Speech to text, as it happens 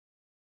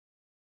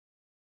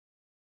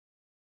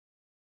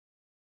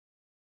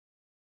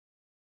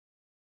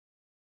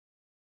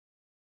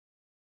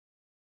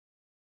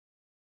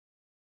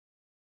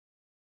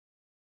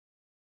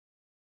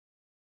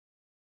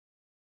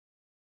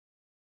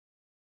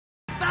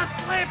a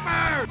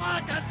sleeper!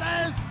 Look at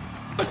this!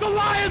 It's a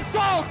lion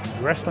salt!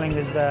 Wrestling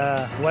is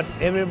what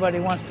everybody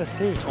wants to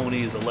see.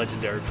 Tony is a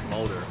legendary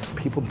promoter.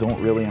 People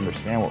don't really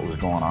understand what was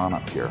going on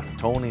up here.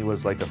 Tony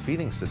was like a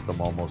feeding system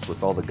almost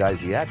with all the guys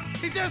he had.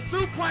 He just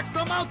suplexed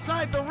them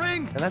outside the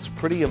ring! And that's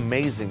pretty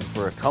amazing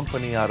for a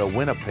company out of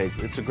Winnipeg.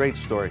 It's a great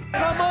story.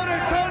 Promoter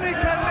Tony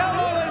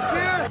Condello is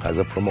here! As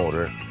a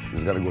promoter,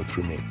 he's got to go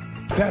through me.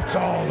 That's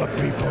all the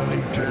people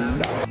need to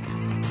know.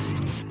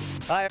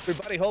 Hi,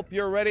 everybody. Hope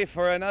you're ready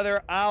for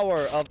another hour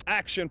of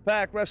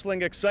action-packed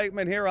wrestling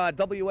excitement here on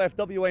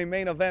WFWA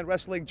Main Event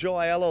Wrestling Joe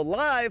Aiello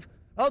live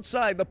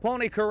outside the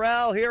Pony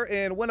Corral here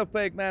in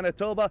Winnipeg,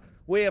 Manitoba.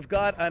 We have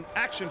got an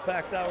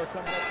action-packed hour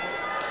coming up.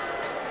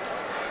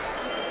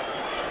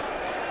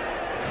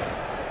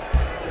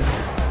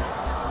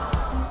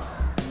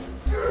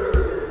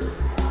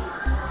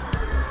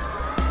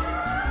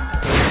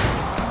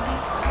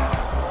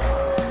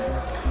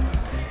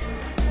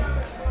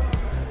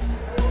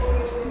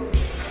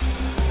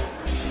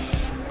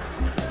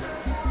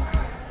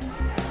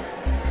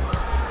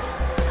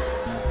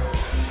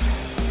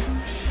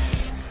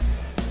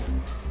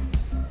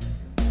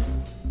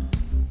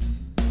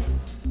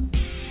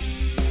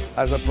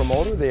 As a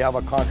promoter, they have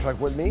a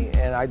contract with me,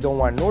 and I don't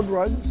want no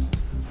drugs,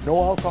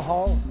 no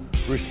alcohol,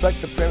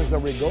 respect the premise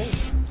that we go,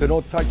 so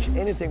don't touch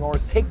anything or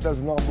take does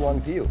not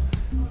belong to you.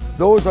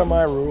 Those are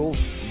my rules,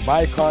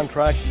 by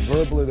contract,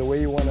 verbally, the way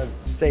you want to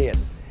say it.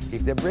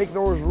 If they break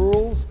those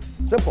rules,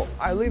 simple,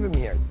 I leave them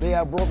here. They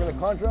have broken the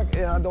contract,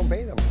 and I don't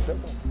pay them,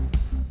 simple.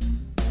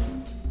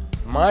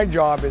 My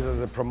job is as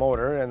a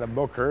promoter and a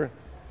booker,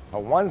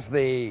 but once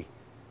they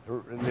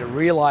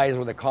realize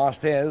what the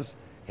cost is,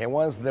 and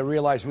once they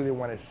realize who they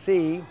want to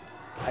see,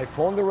 I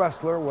phone the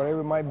wrestler, whatever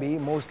it might be,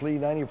 mostly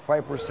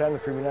 95%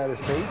 from the United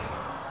States.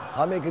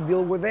 I'll make a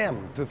deal with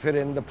them to fit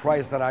in the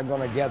price that I'm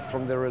going to get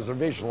from the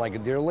reservation, like a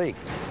Deer Lake.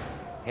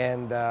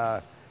 And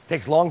it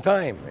takes a long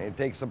time. It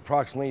takes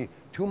approximately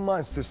 2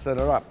 months to set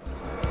it up.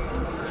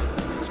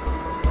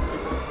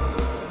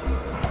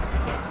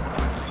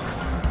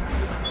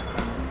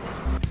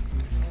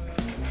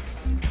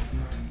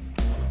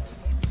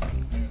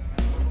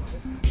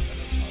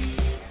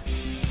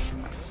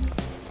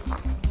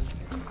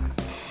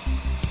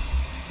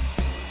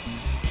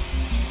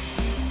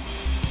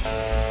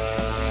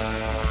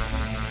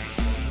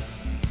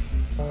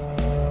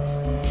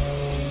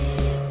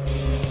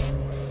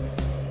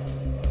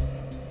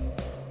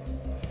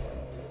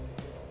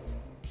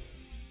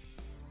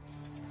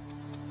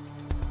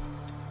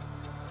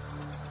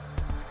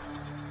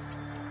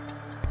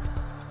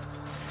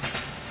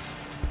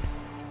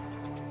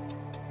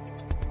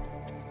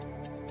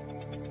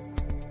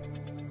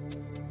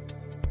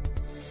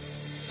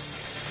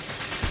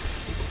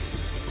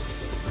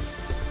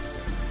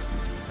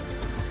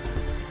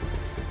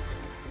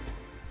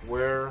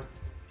 Where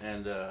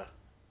and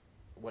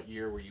what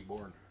year were you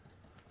born?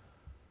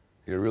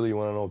 You really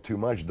want to know too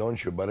much,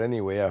 don't you? But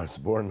anyway, I was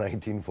born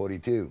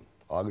 1942,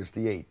 August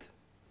the 8th.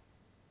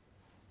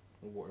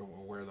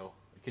 Where though?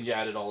 Can you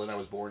add it all in? I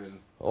was born in...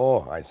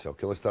 Oh,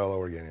 okay, let's start all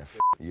over again.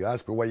 You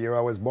asked me what year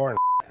I was born.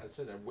 I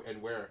said,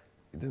 and where?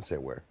 You didn't say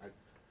where.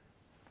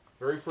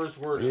 Very first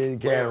word. You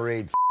can't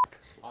read.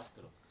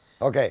 Hospital.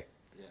 Okay.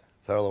 Yeah.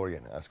 Start all over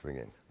again. Ask me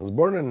again. I was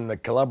born in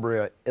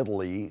Calabria,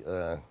 Italy,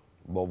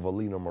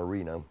 Bovalino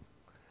Marina,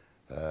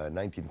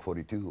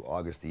 1942,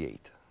 August the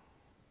 8th.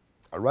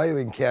 Arrived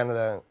in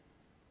Canada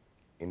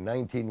in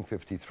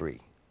 1953.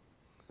 It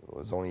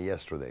was only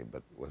yesterday,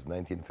 but it was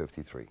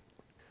 1953.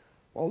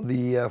 Well,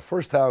 the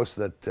first house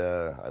that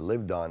I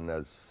lived on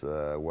was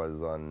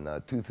on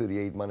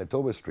 238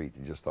 Manitoba Street,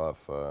 just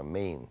off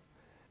Main.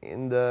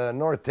 In the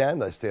North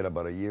End, I stayed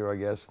about a year, I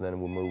guess, and then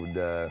we moved,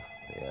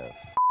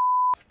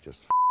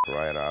 just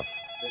right off.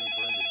 Then you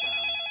burned it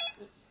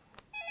down.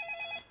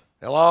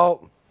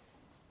 Hello?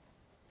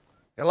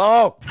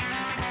 Hello?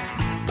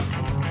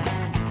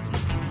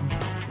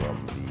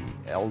 From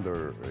the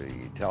elder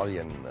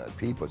Italian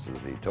people, says,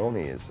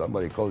 Tony, if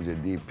somebody calls you a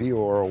DP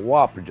or a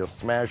WAP, just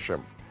smash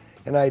him.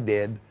 And I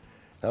did.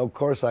 Now, of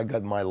course, I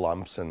got my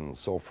lumps and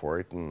so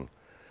forth. And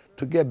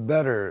to get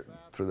better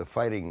through the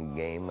fighting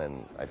game,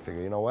 and I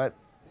figured, you know what?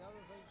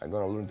 I'm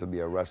going to learn to be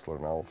a wrestler,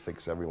 and I'll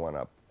fix everyone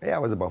up. Yeah, I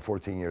was about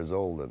 14 years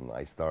old, and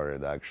I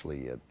started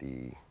actually at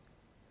the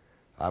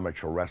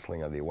amateur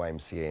wrestling at the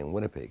YMCA in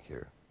Winnipeg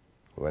here.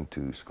 Went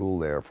to school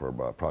there for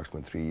about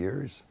approximately 3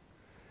 years.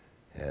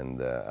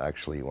 And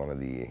actually, one of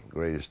the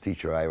greatest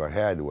teachers I ever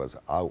had was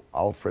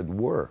Alfred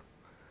Wurr,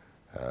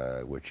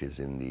 which is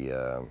in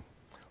the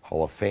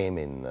Hall of Fame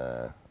in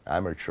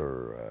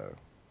amateur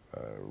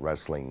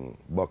wrestling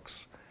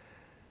books.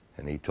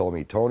 And he told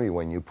me, Tony,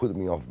 when you put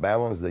me off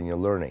balance, then you're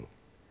learning.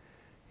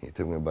 It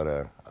took me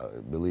about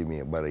believe me,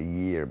 about a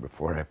year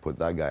before I put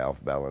that guy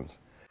off balance.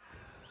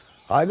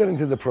 I got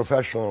into the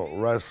professional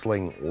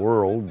wrestling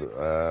world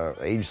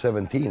age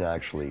 17,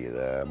 actually.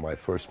 My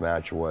first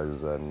match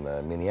was in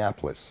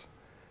Minneapolis.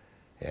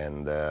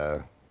 And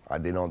I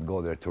did not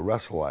go there to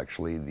wrestle,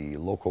 actually. The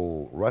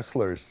local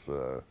wrestlers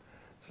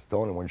said,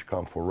 Tony, why don't you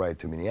come for a ride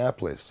to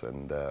Minneapolis?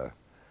 And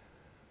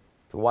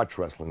to watch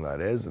wrestling,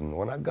 that is. And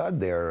when I got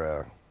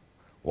there,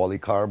 Wally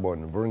Carbo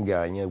and Vern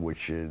Gagne,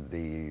 which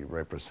they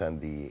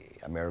represent the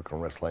American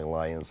Wrestling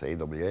Alliance,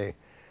 AWA,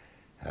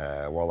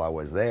 while I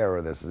was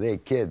there, they said, "Hey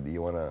kid,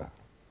 you wanna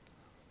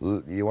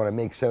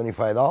make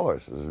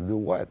 $75?" I said, "Do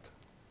what?"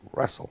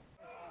 "Wrestle."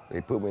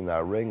 They put me in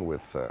that ring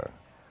with,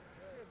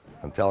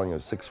 I'm telling you,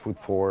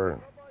 6'4",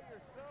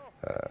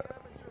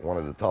 one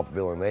of the top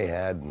villain they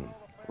had, and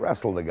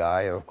wrestled the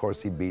guy, and of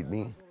course he beat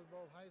me.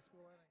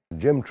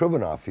 Jim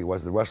Trivanoff, he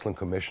was the wrestling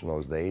commission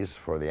those days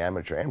for the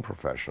amateur and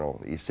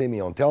professional. He see me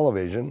on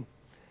television,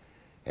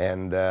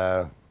 and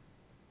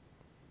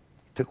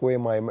took away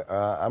my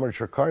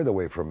amateur card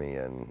away from me,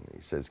 and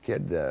he says,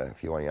 "Kid,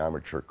 if you want your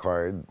amateur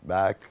card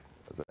back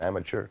as an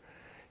amateur,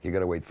 you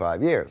gotta wait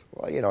 5 years."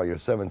 Well, you know, you're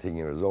 17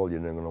 years old, you're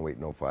not gonna wait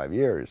no 5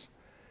 years.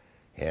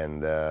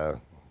 And of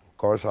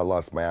course, I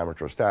lost my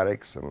amateur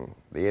statics, and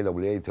the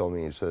AWA told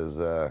me, he says,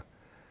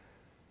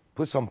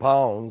 "Put some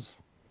pounds,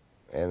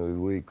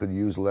 and we could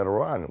use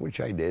later on,"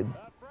 which I did.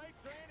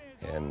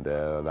 And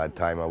that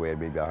time I weighed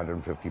maybe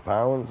 150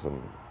 pounds,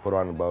 and put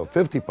on about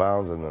 50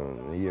 pounds in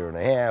a year and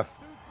a half.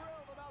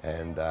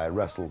 And I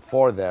wrestled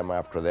for them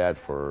after that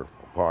for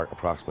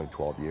approximately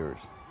 12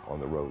 years on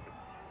the road.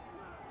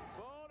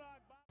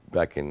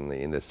 Back in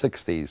the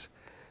 60s,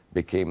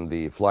 became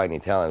the Flying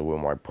Italian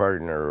with my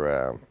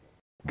partner,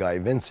 Guy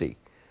Vinci.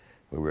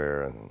 We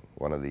were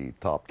one of the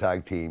top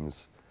tag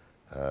teams,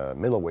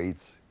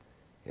 middleweights,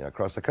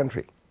 across the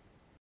country.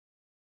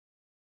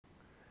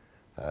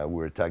 We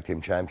were tag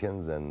team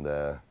champions, and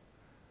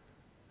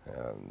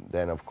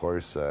then, of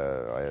course,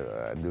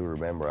 I do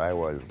remember I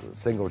was a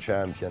single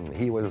champion,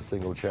 he was a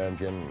single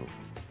champion,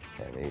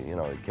 and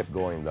it kept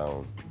going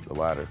down the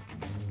ladder.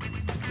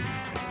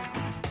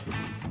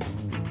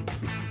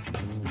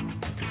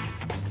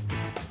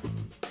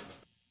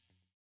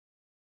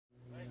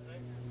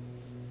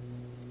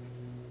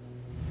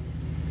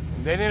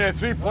 They needed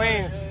three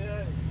planes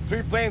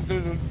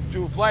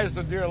to fly us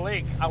to Deer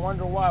Lake. I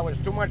wonder why. It was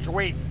too much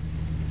weight.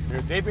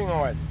 You're taping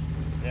or what?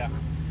 Yeah.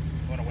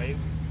 Want to wave?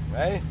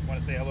 Hey? Want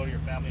to say hello to your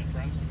family and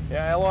friends?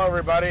 Yeah, hello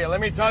everybody. Let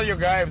me tell you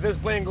guys, if this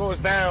plane goes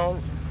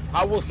down,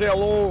 I will say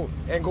hello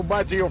and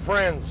goodbye to your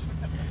friends.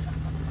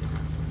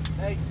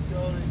 Hey,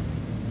 Tony.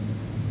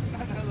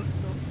 That looks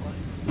so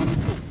funny.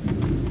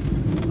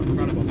 I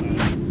forgot about that.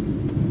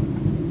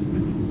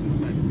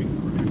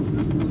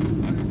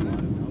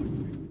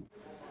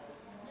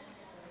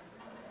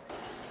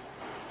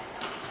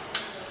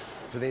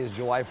 Today is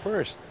July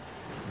 1st.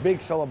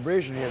 Big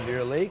celebration here in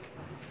Deer Lake.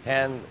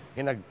 And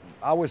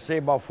I would say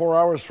about 4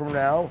 hours from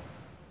now,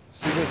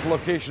 see this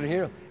location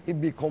here,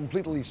 it'd be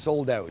completely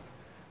sold out.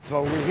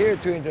 So we're here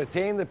to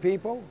entertain the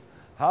people,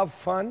 have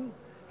fun,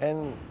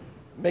 and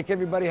make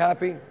everybody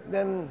happy.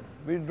 Then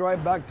we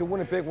drive back to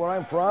Winnipeg, where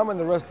I'm from, and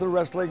the rest of the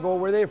wrestlers go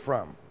where they're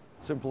from.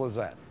 Simple as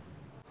that.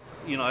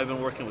 I've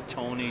been working with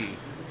Tony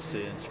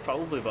since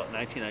probably about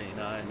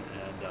 1999,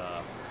 and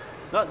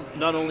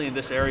not only in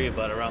this area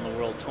but around the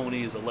world.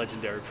 Tony is a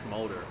legendary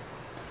promoter,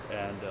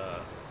 and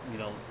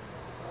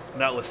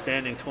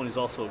notwithstanding, Tony's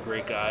also a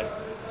great guy,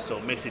 so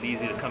it makes it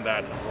easy to come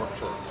back and work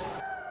for him.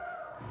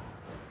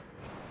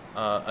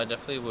 I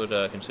definitely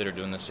would consider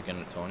doing this again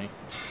with Tony.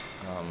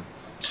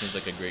 Seems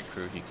like a great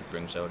crew he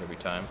brings out every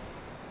time.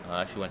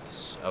 I actually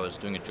I was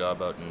doing a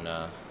job out in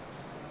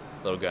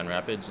Little Grand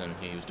Rapids, and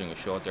he was doing a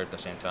show out there at the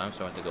same time,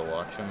 so I went to go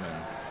watch him,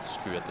 and his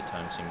crew at the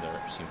time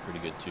seemed pretty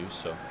good too,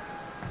 so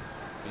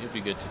it'd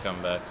be good to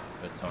come back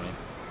with Tony.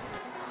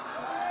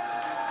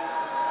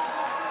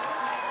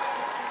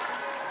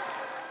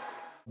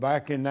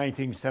 Back in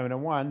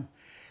 1971,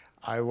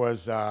 I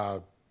was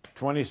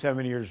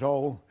 27 years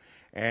old,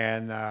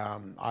 and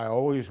I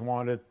always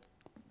wanted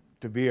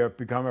to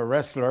become a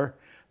wrestler.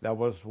 That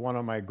was one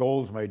of my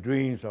goals, my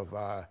dreams of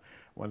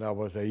when I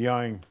was a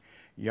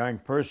young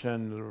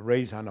person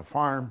raised on a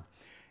farm.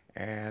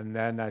 And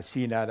then I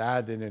seen that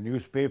ad in the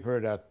newspaper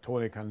that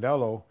Tony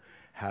Condello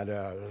had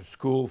a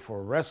school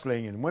for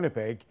wrestling in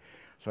Winnipeg.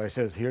 So I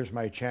said, here's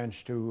my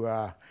chance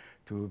to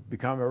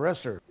become a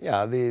wrestler.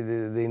 Yeah,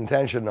 the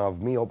intention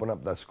of me opening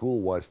up that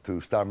school was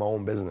to start my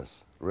own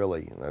business,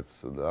 really.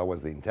 That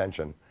was the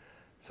intention.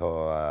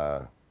 So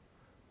I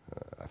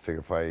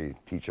figure if I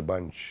teach a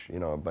bunch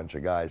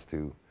of guys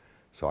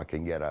so I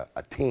can get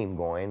a team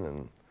going,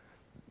 and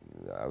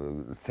I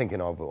was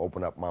thinking of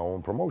opening up my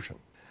own promotion.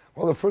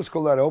 Well, the first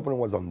school that I opened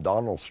was on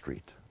Donald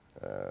Street,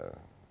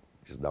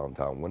 just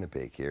downtown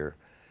Winnipeg here.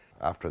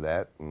 After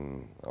that,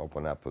 I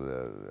opened up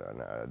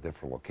a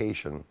different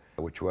location,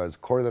 which was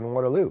Copeland,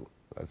 Waterloo.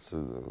 That's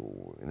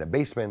in the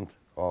basement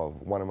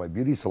of one of my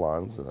beauty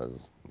salons.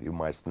 As you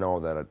must know,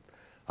 that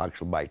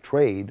actually by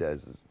trade,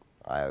 as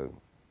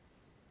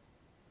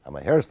I'm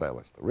a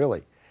hairstylist,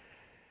 really.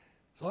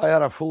 So I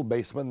had a full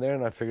basement there,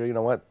 and I figured, you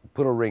know what,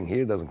 put a ring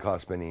here, doesn't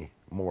cost me any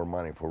more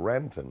money for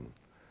rent, and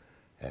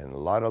a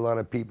lot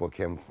of people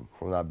came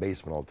from that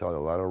basement. I'll tell you, a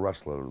lot of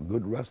wrestlers,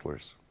 good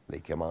wrestlers, they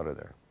came out of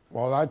there.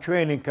 Well, our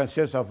training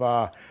consists of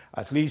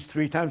at least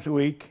 3 times a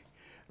week,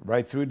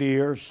 right through the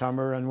year,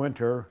 summer and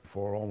winter,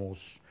 for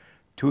almost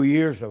 2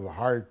 years of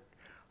hard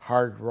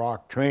hard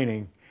rock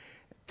training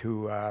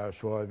to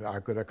so I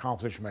could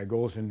accomplish my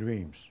goals and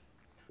dreams.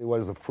 It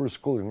was the first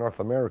school in North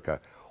America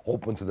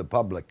open to the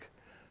public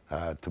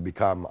to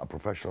become a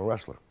professional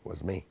wrestler.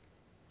 Was me.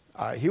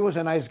 He was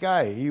a nice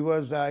guy. He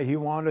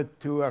wanted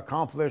to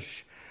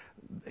accomplish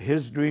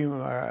his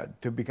dream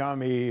to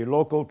become a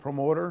local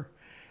promoter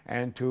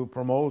and to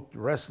promote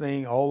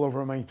wrestling all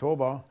over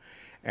Manitoba.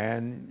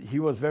 And he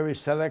was very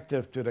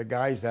selective to the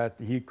guys that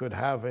he could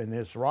have in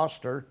his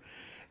roster.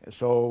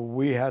 So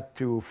we had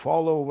to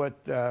follow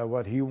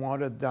what he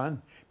wanted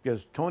done,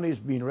 because Tony's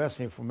been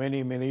wrestling for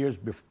many, many years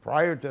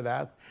prior to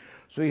that.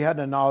 So he had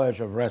the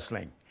knowledge of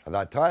wrestling. At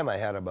that time, I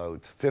had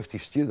about 50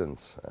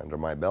 students under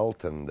my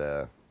belt, and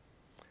I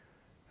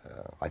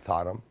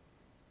taught them.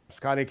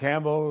 Scotty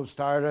Campbell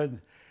started.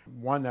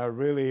 One I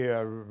really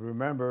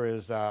remember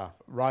is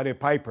Roddy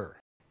Piper.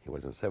 He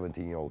was a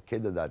 17-year-old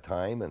kid at that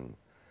time, and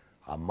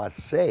I must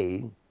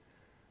say,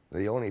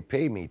 they only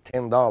paid me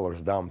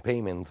 $10 down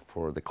payment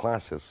for the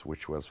classes,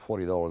 which was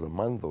 $40 a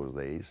month those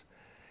days,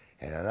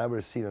 and I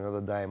never seen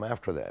another dime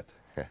after that.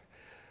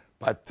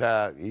 But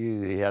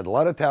he had a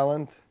lot of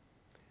talent,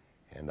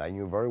 and I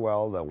knew very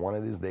well that one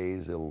of these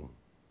days he'll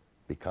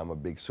become a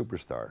big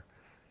superstar,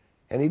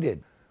 and he did.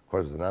 Of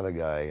course, there's another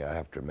guy I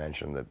have to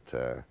mention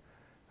that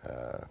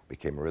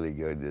became really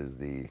good. His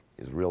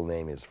real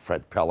name is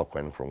Fred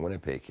Peliquin from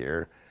Winnipeg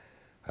here.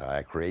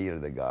 I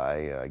created the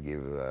guy. I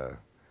gave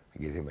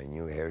him a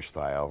new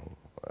hairstyle.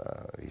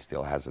 He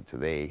still has it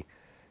today.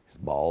 He's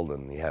bald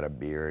and he had a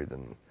beard,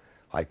 and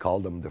I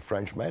called him the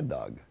French Mad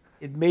Dog.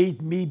 It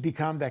made me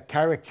become the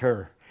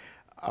character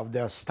of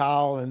the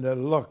style and the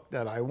look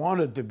that I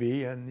wanted to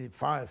be. And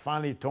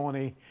finally,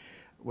 Tony,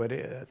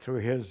 through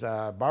his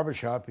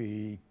barbershop,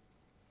 he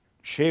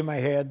shaved my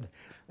head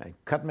and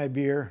cut my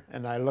beard,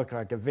 and I looked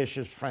like a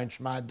vicious French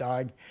Mad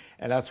Dog.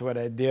 And that's what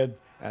I did.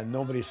 And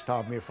nobody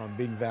stopped me from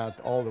being that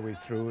all the way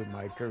through in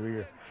my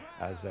career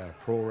as a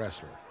pro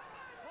wrestler.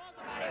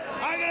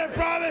 I'm gonna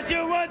promise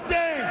you one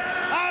thing,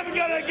 I'm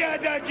gonna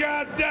get the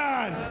job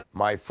done.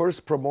 My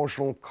first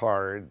promotional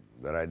card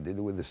that I did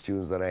with the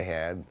students that I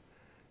had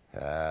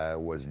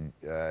was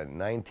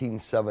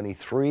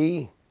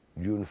 1973,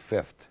 June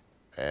 5th.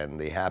 And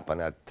they happened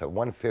at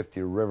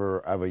 150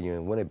 River Avenue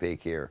in Winnipeg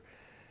here.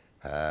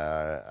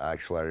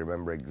 Actually, I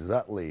remember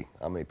exactly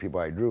how many people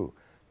I drew.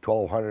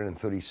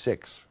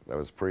 1,236. That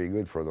was pretty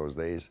good for those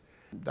days.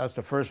 That's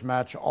the first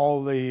match.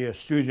 All the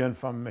students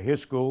from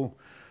his school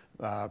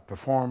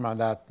performed on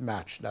that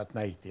match that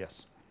night,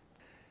 yes.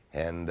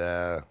 And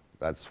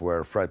that's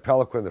where Fred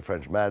Peliquin, the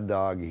French Mad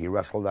Dog, he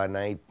wrestled that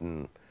night,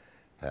 and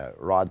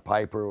Rod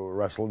Piper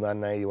wrestled that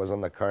night. He was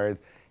on the card,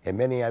 and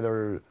many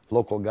other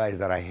local guys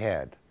that I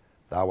had.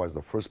 That was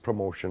the first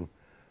promotion.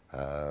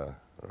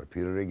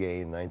 Repeated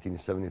again,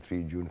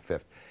 1973, June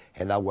 5th.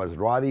 And that was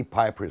Roddy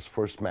Piper's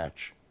first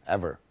match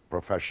ever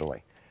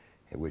professionally,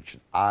 in which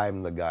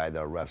I'm the guy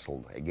that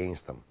wrestled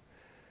against him,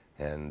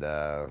 and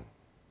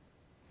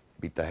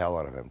beat the hell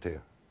out of him too.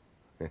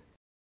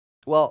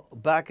 Well,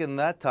 back in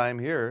that time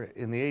here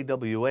in the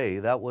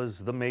AWA, that was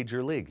the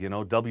major league. You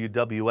know,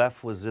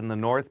 WWF was in the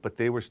north, but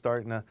they were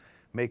starting to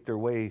make their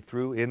way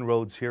through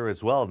inroads here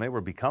as well, and they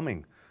were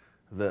becoming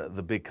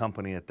the big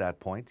company at that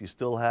point. You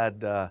still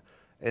had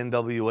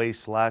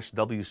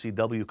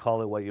NWA/WCW,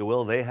 call it what you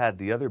will. They had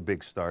the other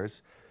big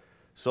stars.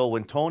 So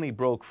when Tony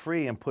broke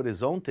free and put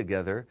his own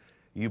together,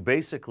 you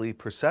basically,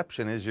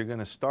 perception is you're going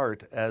to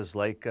start as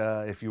like,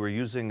 if you were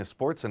using a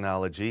sports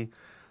analogy,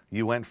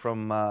 you went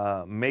from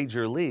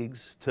major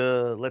leagues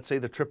to, let's say,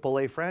 the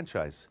AAA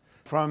franchise.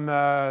 From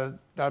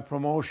that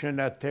promotion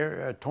that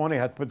Tony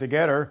had put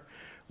together,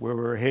 we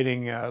were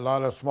hitting a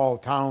lot of small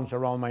towns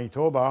around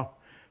Manitoba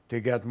to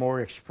get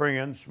more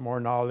experience, more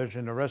knowledge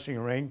in the wrestling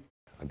ring.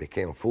 I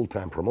became a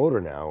full-time promoter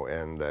now,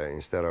 and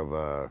instead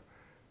of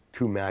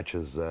 2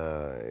 matches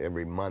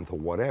every month or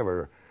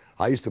whatever,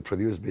 I used to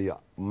produce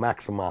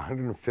maximum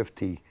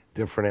 150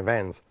 different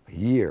events a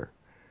year.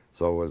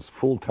 So it was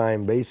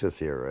full-time basis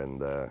here,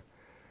 and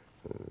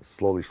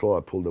slowly I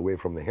pulled away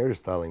from the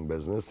hairstyling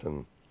business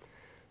and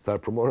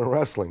started promoting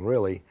wrestling,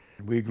 really.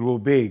 We grew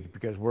big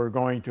because we're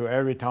going to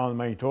every town in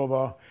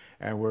Manitoba,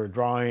 and we're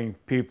drawing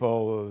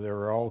people. They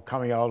were all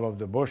coming out of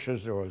the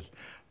bushes. There was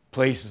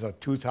places of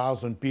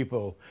 2,000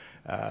 people,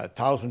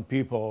 1,000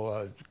 people,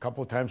 a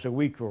couple times a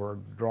week. We were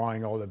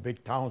drawing all the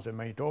big towns in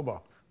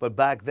Manitoba. But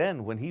back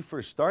then, when he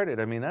first started,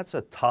 I mean, that's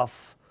a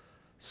tough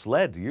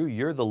sled.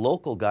 You're the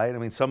local guy. I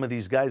mean, some of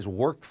these guys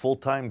worked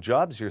full-time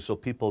jobs here, so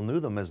people knew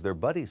them as their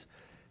buddies.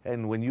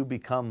 And when you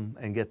become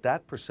and get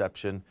that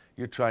perception,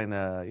 you're trying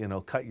to, you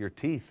know, cut your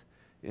teeth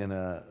in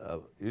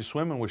you're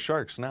swimming with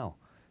sharks now.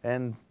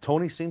 And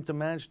Tony seemed to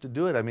manage to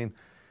do it. I mean,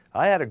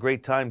 I had a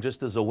great time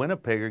just as a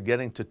Winnipegger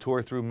getting to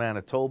tour through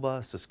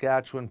Manitoba,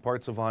 Saskatchewan,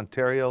 parts of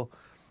Ontario.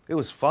 It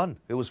was fun.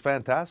 It was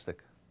fantastic.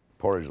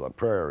 Portage la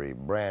Prairie,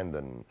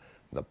 Brandon,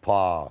 the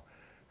Paw,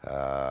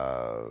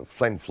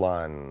 Flin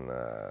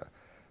Flon,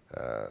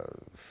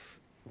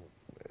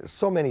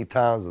 so many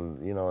towns,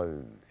 you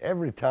know,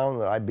 every town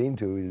that I've been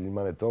to in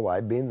Manitoba,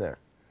 I've been there.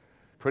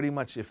 Pretty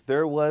much if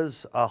there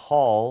was a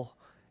hall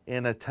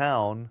in a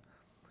town,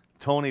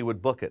 Tony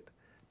would book it.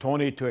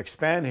 Tony, to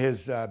expand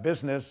his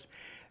business,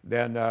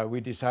 then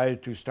we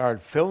decided to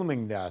start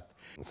filming that.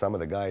 Some of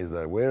the guys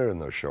that were in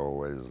the show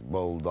was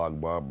Bulldog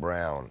Bob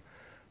Brown,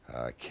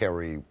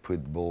 Kerry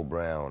Pitbull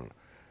Brown,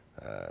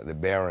 the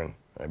Baron,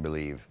 I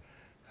believe,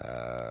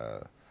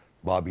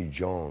 Bobby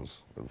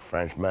Jones,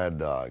 French Mad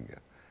Dog,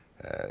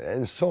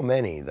 and so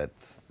many that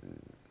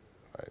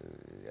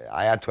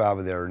I had to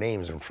have their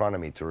names in front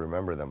of me to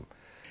remember them.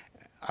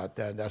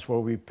 That's where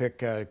we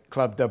pick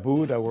Club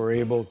Debut that we're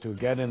able to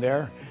get in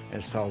there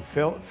and start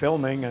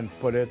filming and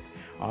put it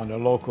on the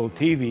local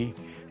TV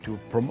to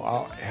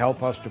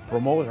help us to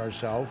promote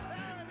ourselves.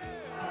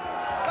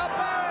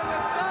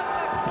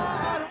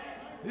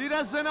 He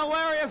doesn't know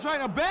where he is right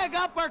now. Big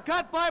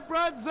uppercut by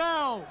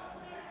Brunzel.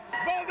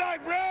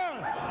 Bulldog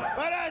Brown,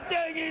 but I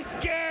think he's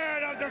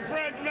scared of the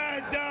French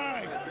Mad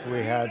Dog.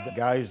 We had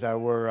guys that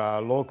were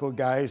local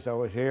guys that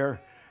was here,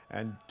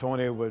 and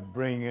Tony would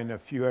bring in a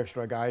few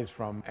extra guys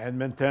from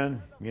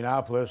Edmonton,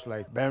 Minneapolis,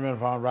 like Baron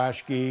von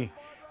Raschke.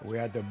 We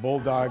had the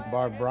Bulldog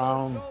Bob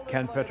Brown,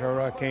 Ken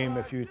Petera came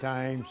a few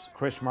times,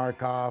 Chris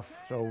Markoff.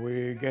 So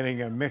we're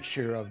getting a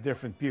mixture of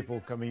different people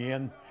coming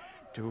in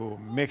to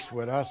mix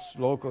with us,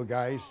 local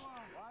guys,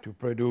 to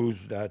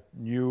produce that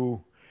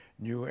new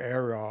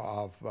era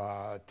of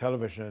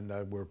television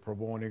that we're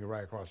promoting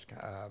right across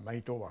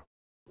Manitoba.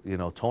 You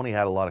know, Tony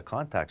had a lot of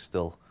contacts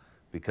still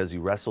because he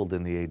wrestled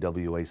in the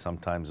AWA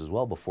sometimes as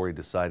well before he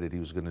decided he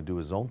was going to do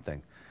his own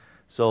thing.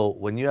 So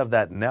when you have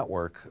that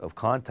network of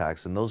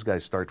contacts and those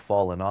guys start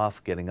falling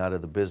off, getting out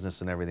of the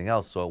business and everything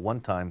else, so at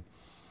one time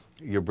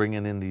you're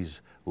bringing in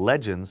these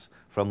legends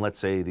from, let's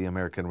say, the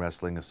American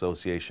Wrestling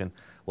Association.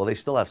 Well, they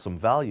still have some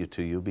value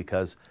to you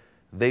because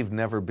they've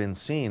never been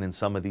seen in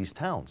some of these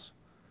towns.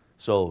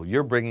 So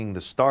you're bringing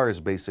the stars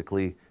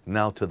basically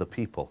now to the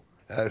people.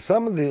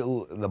 Some of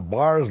the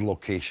bars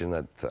location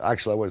that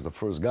actually I was the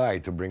first guy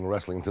to bring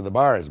wrestling to the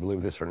bars,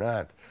 believe this or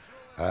not.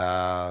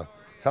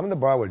 Some of the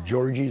bar with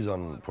Georgie's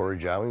on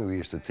Portageowie, we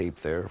used to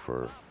tape there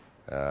for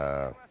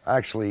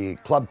actually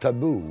Club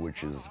Taboo,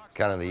 which is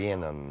kind of the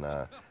inn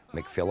on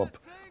McPhillip,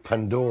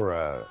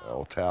 Pandora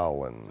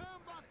Hotel,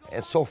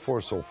 and so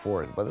forth, so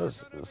forth. But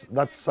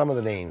that's some of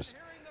the names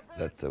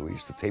that we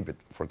used to tape it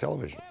for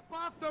television.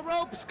 Off the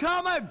ropes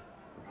coming.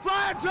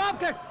 Flying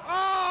dropkick.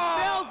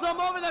 Oh! Nails him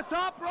over the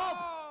top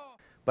rope.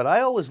 But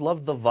I always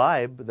loved the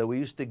vibe that we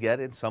used to get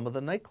in some of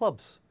the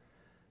nightclubs.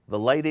 The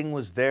lighting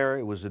was there,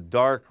 it was a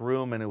dark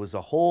room, and it was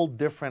a whole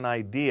different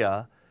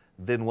idea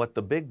than what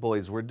the big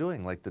boys were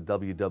doing, like the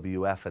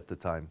WWF at the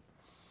time.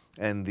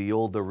 And the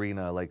old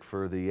arena, like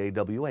for the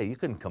AWA, you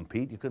couldn't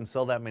compete, you couldn't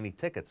sell that many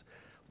tickets.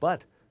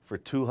 But for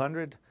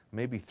 200,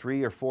 maybe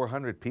 300 or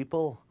 400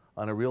 people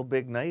on a real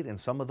big night in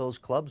some of those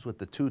clubs with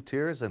the 2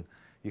 tiers, and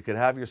you could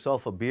have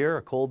yourself a beer,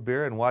 a cold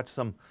beer, and watch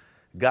some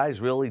guys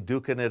really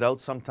duking it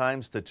out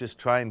sometimes to just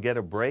try and get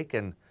a break.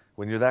 And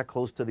when you're that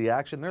close to the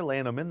action, they're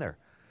laying them in there.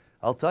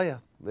 I'll tell you,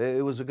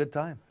 it was a good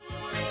time.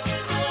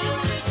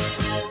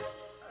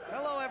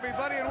 Hello,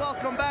 everybody, and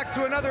welcome back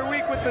to another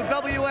week with the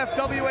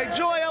WFWA.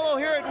 Joe Aiello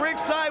here at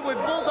ringside with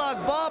Bulldog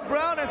Bob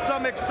Brown and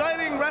some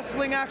exciting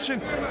wrestling action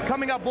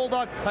coming up.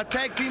 Bulldog, a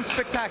tag team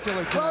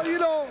spectacular tonight. Well, you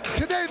know,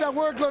 today that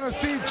we're going to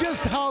see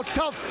just how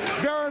tough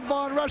Baron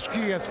von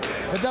Raschke is.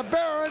 The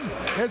Baron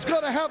is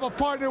going to have a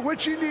partner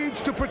which he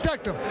needs to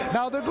protect him.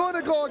 Now, they're going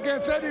to go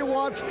against Eddie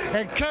Watts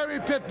and Kerry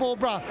Pitbull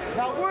Brown.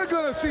 Now, we're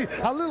going to see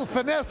a little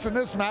finesse in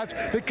this match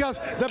because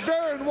the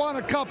Baron won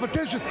a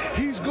competition.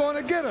 He's going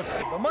to get it.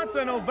 The month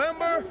of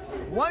November,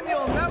 one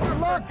you'll never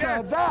Look forget.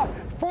 at that,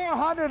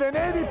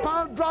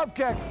 480-pound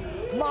dropkick.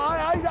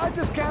 I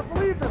just can't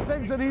believe the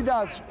things that he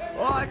does.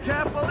 Oh, I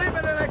can't believe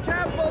it, and I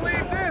can't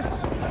believe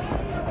this.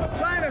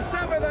 Trying to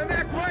sever the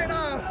neck right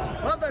off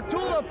of the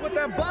tulip with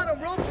that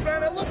bottom rope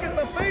strand. And look at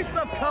the face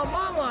of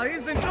Kamala.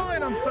 He's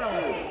enjoying himself.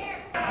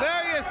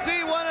 There you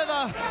see one of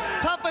the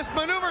toughest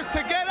maneuvers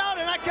to get out,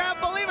 and I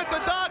can't believe it.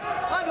 The dog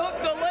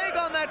unhooked the leg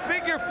on that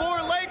figure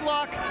 4 leg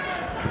lock.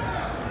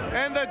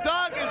 And the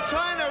dog is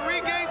trying to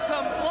regain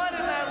some blood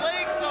in that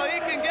leg so he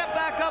can get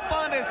back up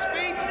on his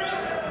feet.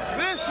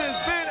 This has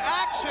been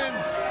action.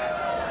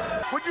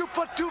 When you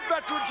put 2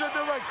 veterans in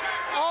the ring,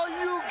 all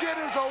you get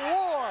is a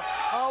war,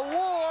 a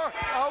war,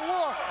 a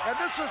war. And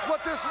this is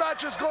what this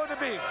match is going to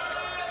be.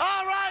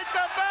 All right,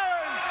 the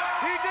Baron.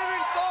 He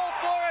didn't fall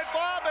for it,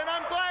 Bob, and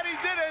I'm glad he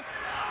didn't.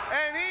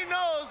 And he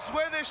knows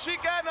where the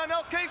Sheik at and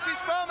El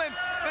Casey's from, and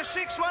the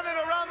Sheik's running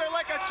around there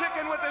like a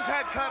chicken with his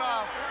head cut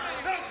off.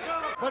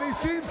 But he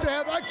seems to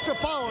have extra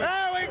power.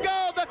 There we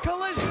go, the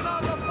collision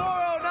on the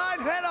 409,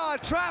 head-on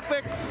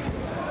traffic.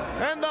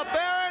 And the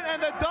Baron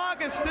and the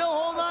dog is still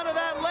holding on to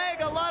that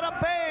leg, a lot of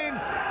pain.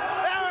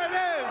 There it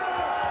is.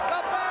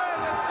 The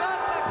Baron has got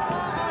the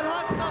claw on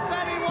hot stuff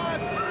that he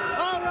wants.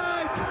 All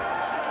right.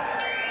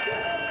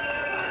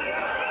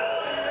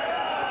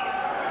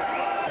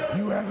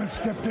 You haven't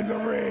stepped in the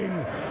ring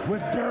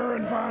with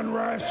Baron von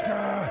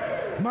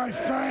Raschke. My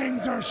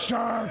fangs are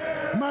sharp.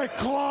 My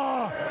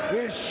claw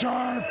is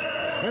sharp.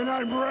 And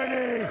I'm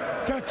ready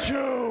to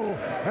chew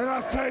And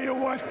I'll tell you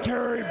what,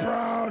 Terry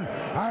Brown,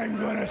 I'm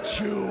going to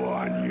chew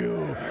on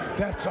you.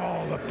 That's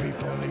all the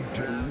people need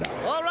to know.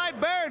 All right,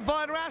 Baron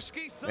Von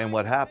Raschke. And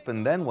what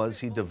happened then was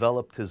he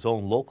developed his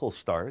own local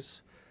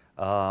stars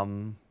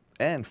and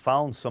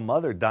found some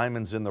other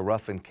diamonds in the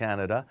rough in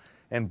Canada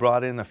and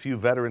brought in a few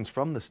veterans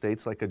from the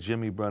States like a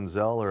Jimmy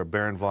Brunzell or a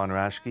Baron Von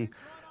Raschke.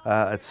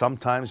 At some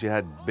times you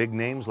had big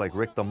names like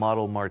Rick the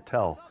Model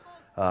Martel,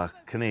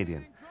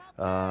 Canadian,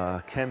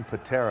 Ken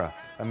Patera.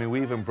 I mean,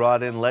 we even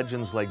brought in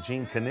legends like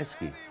Gene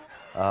Kaniski,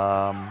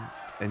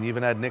 and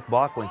even had Nick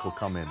Bockwinkel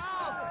come in.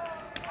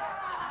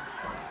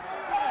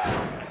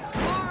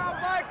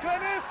 By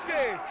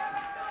Kaniski.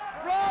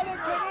 Ronald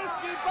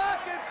Kaniski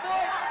back and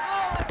forth.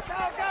 Oh,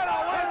 now get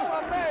away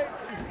from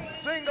me.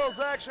 Singles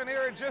action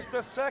here in just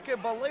a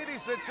second, but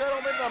ladies and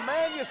gentlemen, the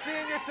man you see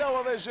in your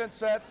television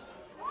sets,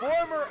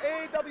 former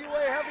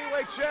AWA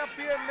heavyweight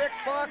champion Nick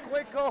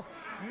Bockwinkel.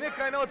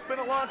 Nick, I know it's been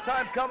a long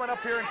time coming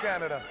up here in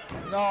Canada.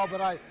 No, but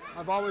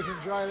I've always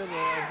enjoyed it.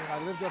 I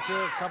lived up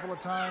here a couple of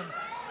times,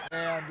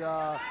 and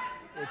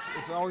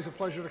it's always a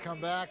pleasure to come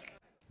back.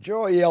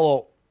 Joe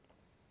Yellow,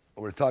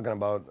 we're talking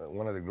about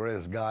one of the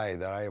greatest guys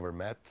that I ever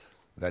met,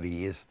 that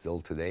he is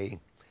still today.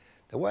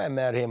 The way I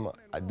met him,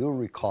 I do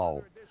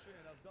recall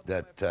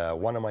that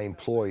one of my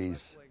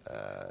employees,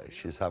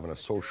 she's having a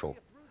social.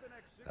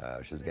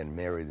 She's getting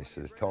married, and she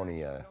says,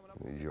 Tony,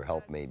 your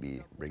help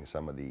maybe bring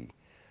some of the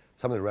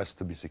rest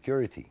to be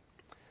security.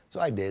 So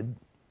I did.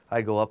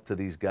 I go up to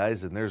these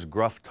guys, and there's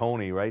gruff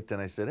Tony, right? And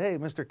I said, hey,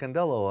 Mr.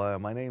 Condello,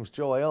 my name's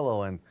Joe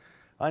Aiello, and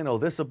I know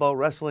this about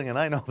wrestling, and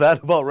I know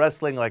that about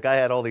wrestling, like I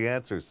had all the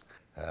answers.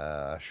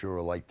 I sure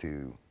would like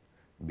to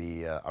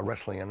be a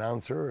wrestling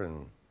announcer,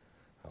 and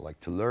I like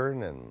to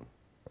learn, and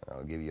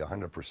I'll give you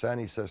 100%,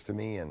 he says to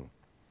me, and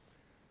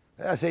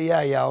I say,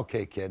 yeah,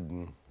 okay, kid,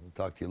 and we'll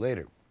talk to you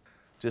later.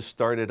 Just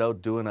started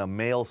out doing a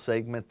mail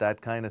segment,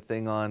 that kind of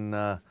thing on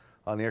the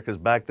air, because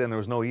back then there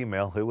was no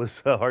email. It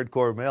was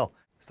hardcore mail.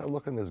 I started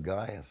looking at this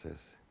guy and says,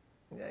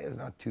 yeah, it's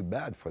not too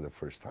bad for the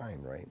first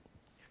time, right?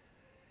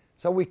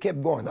 So we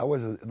kept going. That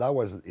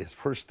was his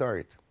first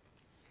start.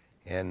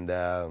 And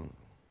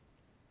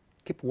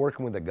kept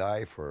working with the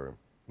guy for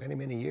many,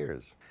 many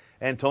years.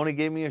 And Tony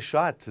gave me a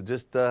shot to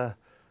just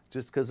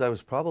because I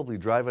was probably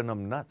driving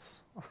him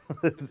nuts,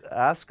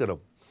 asking him.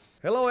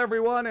 Hello,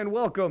 everyone, and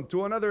welcome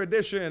to another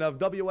edition of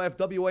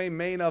WFWA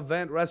Main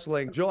Event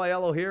Wrestling. Joe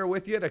Aiello here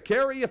with you to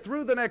carry you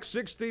through the next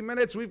 60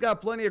 minutes. We've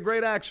got plenty of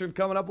great action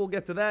coming up. We'll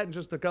get to that in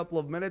just a couple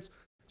of minutes.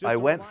 I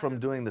went from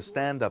doing the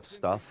stand-up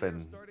stuff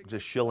and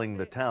just shilling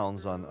the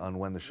towns on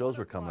when the shows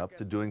were coming up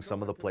to doing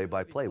some of the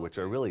play-by-play, which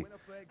I really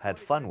had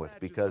fun with,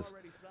 because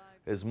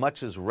as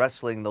much as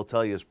wrestling, they'll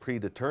tell you, is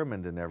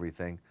predetermined and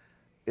everything,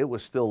 it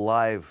was still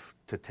live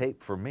to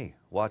tape for me,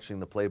 watching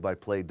the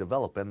play-by-play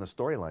develop and the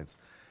storylines.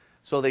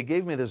 So they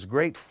gave me this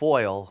great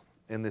foil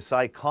in this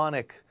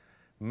iconic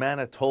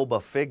Manitoba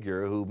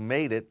figure who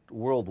made it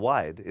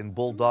worldwide in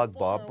Bulldog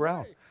Bob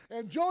Brown.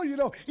 And Joe, you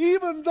know,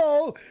 even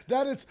though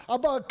that it's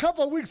about a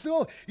couple of weeks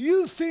ago,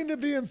 you seem to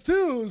be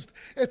enthused.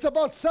 It's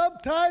about some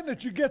time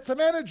that you get some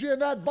energy in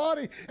that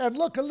body and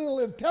look a little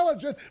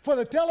intelligent for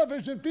the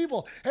television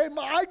people. Hey,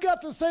 I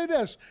got to say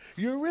this.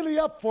 You're really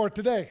up for it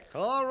today.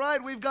 All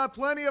right, we've got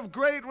plenty of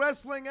great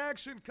wrestling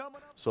action coming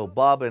up. So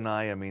Bob and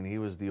I mean, he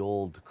was the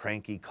old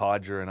cranky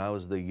codger, and I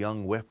was the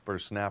young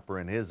whippersnapper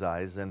in his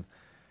eyes. And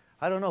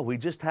I don't know, we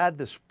just had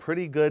this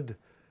pretty good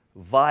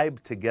vibe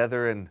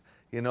together, and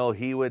you know,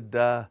 he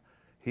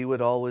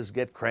would always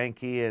get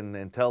cranky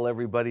and tell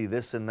everybody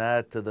this and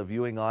that to the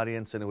viewing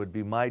audience, and it would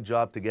be my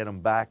job to get him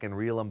back and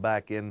reel him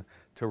back in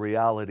to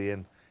reality.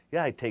 And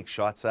yeah, I'd take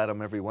shots at him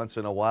every once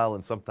in a while,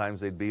 and sometimes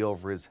they'd be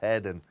over his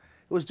head, and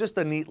it was just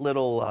a neat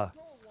little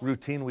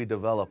routine we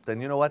developed. And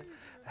you know what?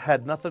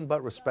 Had nothing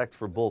but respect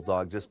for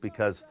Bulldog, just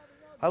because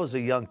I was a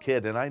young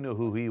kid and I knew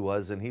who he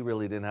was, and he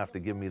really didn't have to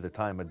give me the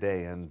time of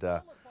day. And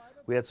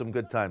we had some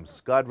good times.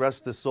 God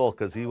rest his soul,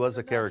 because he was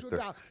a character.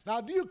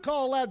 Now, do you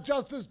call that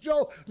justice,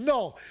 Joe?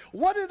 No.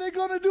 What are they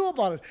going to do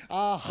about it?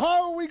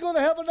 How are we going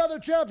to have another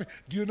champion?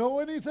 Do you know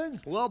anything?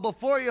 Well,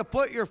 before you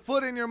put your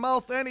foot in your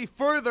mouth any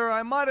further,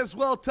 I might as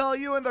well tell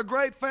you and the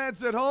great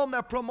fans at home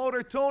that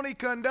promoter Tony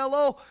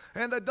Condello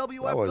and the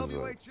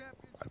WFWA champion.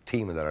 A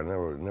team that I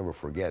never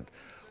forget.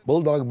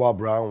 Bulldog Bob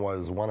Brown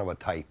was one of a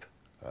type.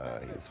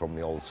 He's from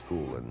the old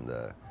school,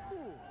 and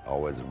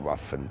always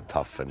rough and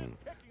tough, and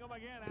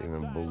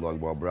even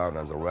Bulldog Bob Brown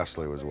as a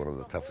wrestler was one of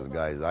the toughest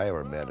guys I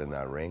ever met in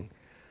that ring.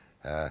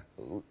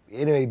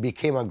 Anyway, it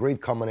became a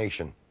great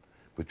combination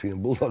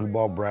between Bulldog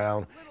Bob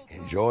Brown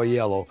and Joe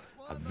Aiello,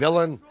 a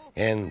villain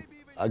and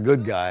a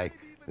good guy.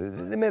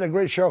 They made a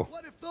great show.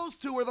 What if those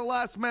two were the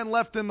last men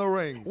left in the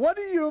ring? What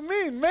do you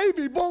mean?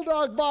 Maybe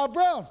Bulldog Bob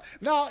Brown.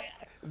 Now,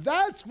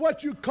 that's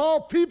what you call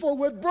people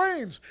with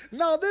brains.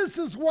 Now, this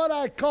is what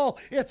I call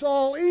it's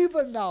all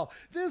even now.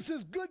 This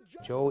is good.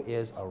 Joe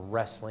is a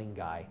wrestling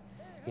guy.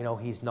 You know,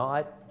 he's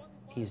not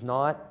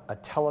a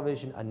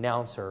television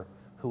announcer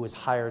who is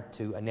hired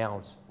to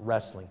announce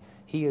wrestling.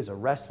 He is a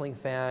wrestling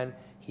fan.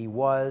 He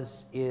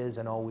was, is,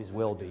 and always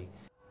will be.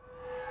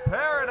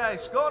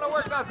 Paradise going to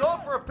work now,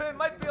 going for a pin.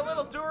 Might be a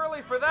little too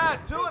early for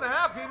that.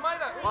 2.5, he might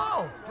have,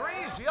 whoa,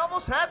 freeze. He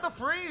almost had the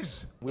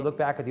freeze. We look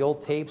back at the old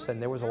tapes and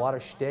there was a lot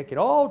of shtick and,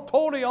 oh,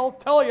 Tony, I'll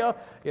tell you,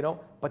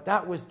 but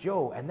that was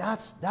Joe, and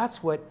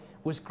that's what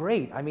was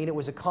great. I mean, it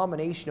was a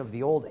combination of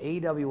the old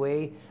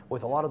AWA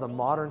with a lot of the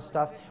modern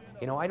stuff.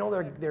 I know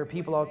there are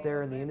people out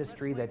there in the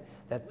industry that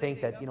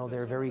think that,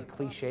 they're very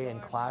cliche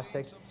and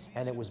classic,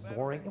 and it was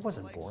boring. It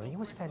wasn't boring. It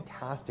was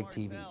fantastic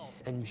TV.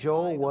 And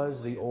Joe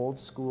was the old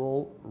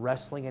school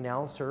wrestling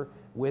announcer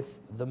with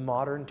the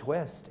modern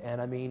twist.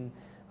 And I mean,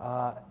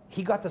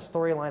 he got the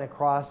storyline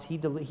across. He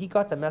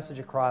got the message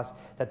across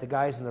that the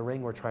guys in the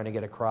ring were trying to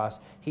get across.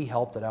 He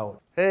helped it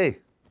out. Hey,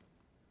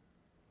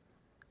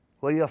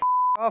 will you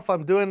off?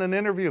 I'm doing an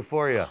interview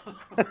for you.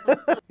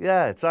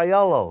 Yeah, it's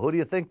Aiello. Who do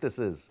you think this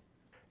is?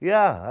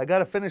 Yeah, I got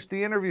to finish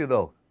the interview,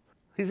 though.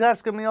 He's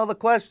asking me all the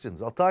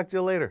questions. I'll talk to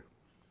you later.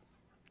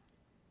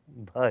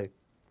 Bye.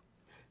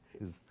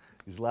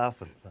 He's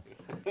laughing.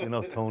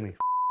 Tony.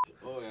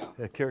 Oh,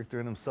 yeah. A character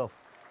in himself.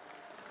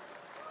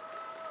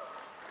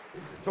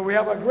 So we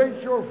have a great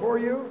show for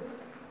you.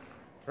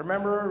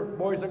 Remember,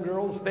 boys and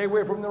girls, stay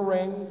away from the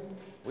ring.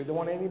 We don't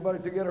want anybody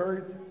to get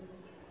hurt.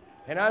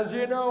 And as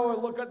you know,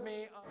 look at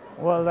me.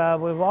 Well,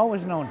 we've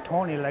always known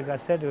Tony. Like I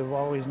said, we've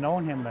always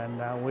known him,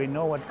 and we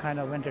know what kind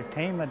of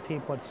entertainment he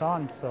puts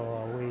on,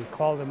 so we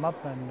called him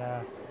up,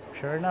 and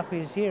sure enough,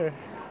 he's here.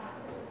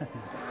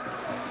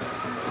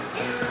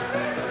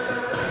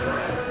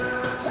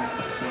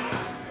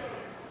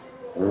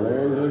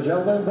 Ladies and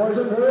gentlemen, boys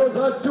and girls,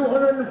 at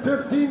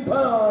 215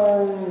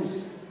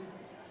 pounds,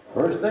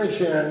 First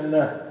Nation,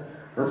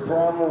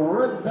 from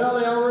Red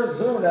Valley,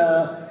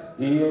 Arizona,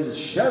 he is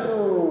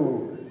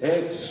Shadow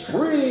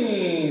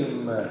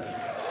Extreme.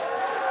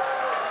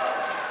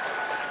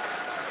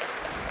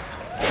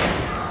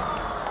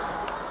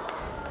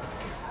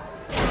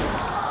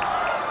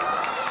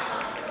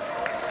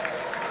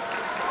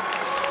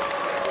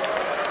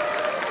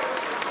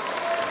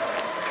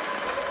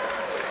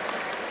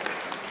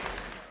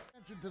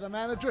 To the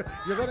manager,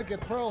 you're going to get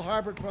Pearl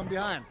Harbored from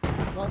behind.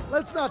 Well,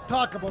 let's not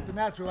talk about the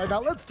natural right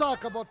now. Let's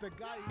talk about the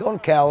guy. Don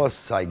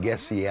Callis, I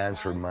guess he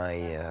answered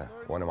my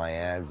one of my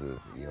ads. If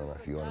you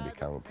want to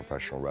become a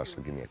professional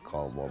wrestler, give me a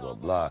call. Blah blah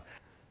blah.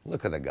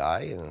 Look at the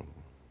guy, and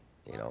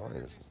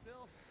I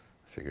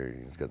figure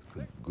he's got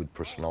good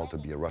personality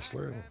to be a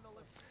wrestler.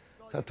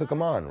 So I took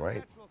him on.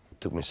 Right. It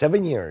took me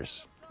 7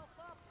 years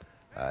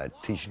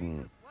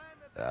teaching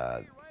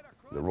the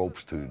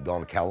ropes to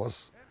Don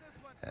Callis,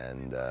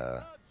 and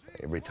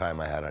every time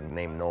I had a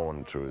name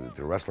known through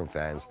the wrestling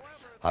fans,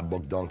 I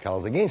booked Don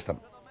Callis against him.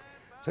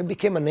 So it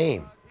became a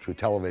name through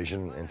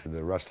television into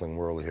the wrestling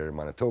world here in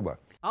Manitoba.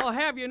 I'll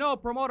have you know,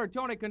 promoter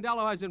Tony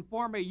Condello has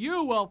informed me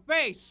you will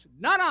face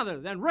none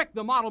other than Rick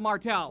the Model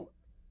Martel.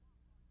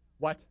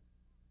 What?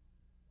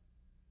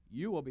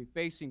 You will be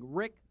facing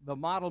Rick the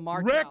Model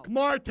Martel. Rick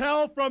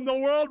Martel from the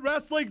World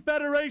Wrestling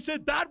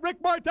Federation. That Rick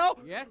Martel?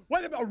 Yes.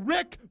 Wait a minute,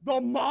 Rick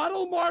the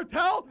Model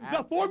Martel? Absolutely.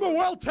 The former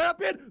world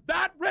champion?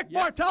 That Rick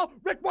Martel?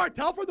 Rick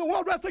Martel from the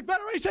World Wrestling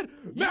Federation?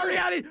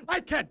 Mariani, I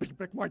can't beat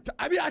Rick Martel.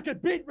 I mean, I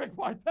could beat Rick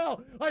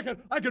Martel. I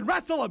could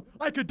wrestle him.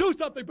 I could do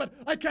something, but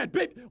I can't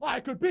beat. Oh,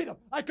 I could beat him.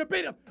 I could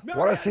beat him.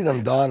 What I seen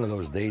on Don in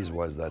those days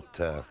was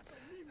that,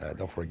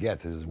 don't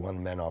forget, this is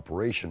one-man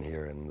operation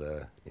here, and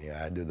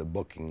I do the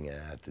booking,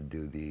 I had to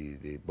do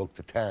the book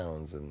the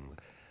towns and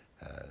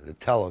the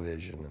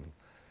television, and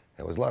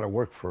it was a lot of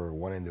work for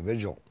one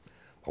individual.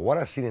 But what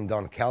I seen in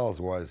Don Callis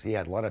was he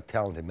had a lot of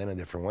talent in many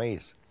different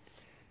ways.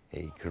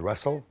 He could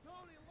wrestle,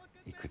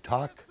 he could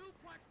talk,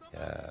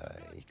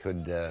 he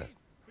could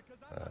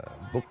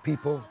book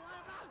people.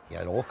 He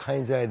had all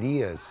kinds of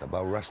ideas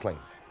about wrestling.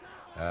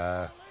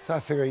 So I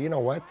figured, you know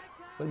what?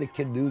 Let the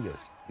kid do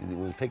this. It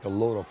will take a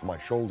load off my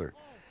shoulder.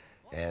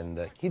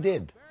 And he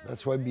did.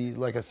 That's why,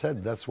 like I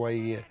said, that's why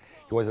he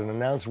was an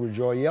announcer with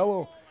Joe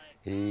Aiello.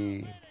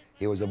 He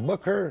was a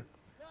booker.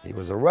 He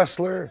was a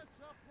wrestler.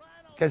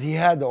 Because he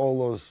had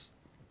all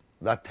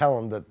that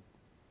talent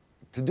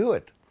to do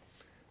it.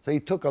 So he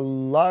took a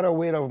lot of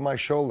weight off my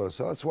shoulders.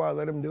 So that's why I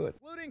let him do it.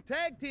 Including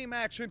tag team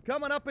action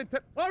coming up in...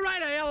 All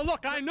right, Aiello,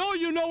 look, I know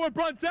you know where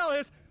Brunzell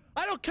is.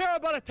 I don't care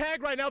about a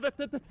tag right now. The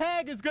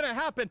tag is going to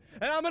happen,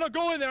 and I'm going to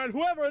go in there, and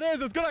whoever it is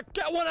going to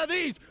get one of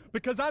these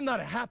because I'm not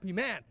a happy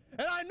man.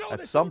 And I know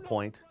at some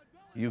point,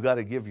 you got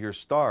to give your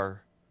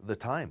star the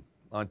time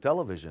on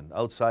television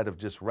outside of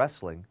just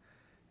wrestling,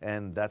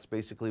 and that's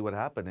basically what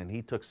happened. And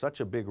he took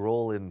such a big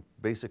role in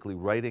basically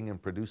writing and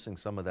producing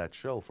some of that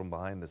show from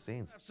behind the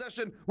scenes.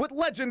 Session with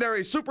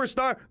legendary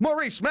superstar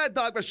Maurice Mad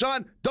Dog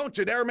Vachon. Don't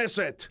you dare miss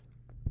it.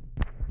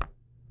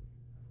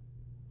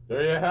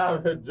 There you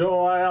have it, Joe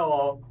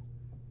Aiello.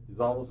 He's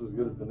almost as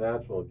good as the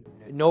natural.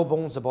 No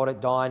bones about it,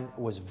 Don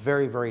was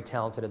very, very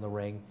talented in the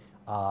ring.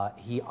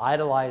 He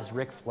idolized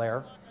Ric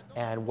Flair,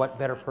 and what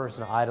better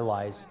person to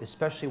idolize,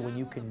 especially when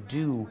you can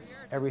do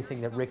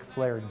everything that Ric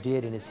Flair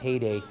did in his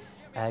heyday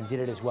and did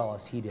it as well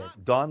as he did.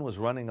 Don was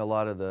running a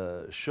lot of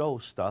the show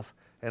stuff,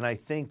 and I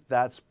think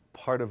that's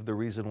part of the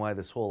reason why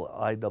this whole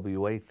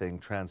IWA thing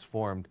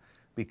transformed,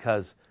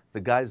 because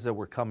The guys that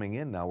were coming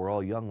in now were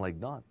all young like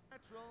Don.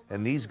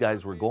 And these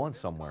guys were going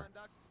somewhere.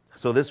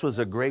 So this was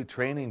a great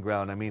training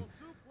ground. I mean,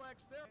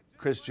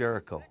 Chris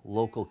Jericho,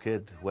 local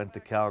kid, went to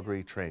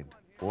Calgary, trained.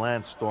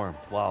 Lance Storm,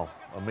 wow,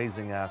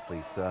 amazing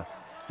athlete.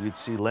 You'd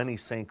see Lenny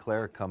St.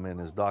 Clair come in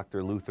as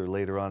Dr. Luther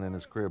later on in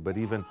his career, but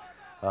even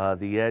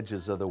the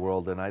Edges of the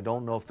world, and I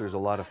don't know if there's a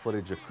lot of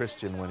footage of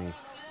Christian when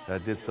he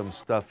did some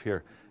stuff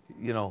here,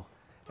 you know,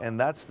 and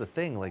that's the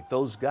thing, like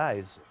those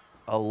guys,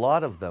 a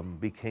lot of them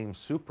became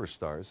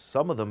superstars.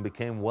 Some of them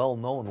became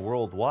well-known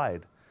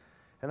worldwide,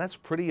 and that's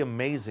pretty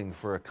amazing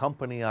for a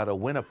company out of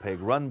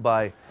Winnipeg run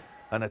by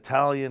an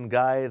Italian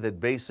guy that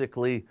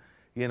basically,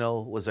 you know,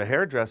 was a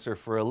hairdresser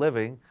for a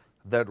living,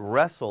 that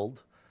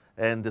wrestled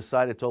and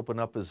decided to open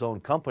up his own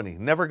company.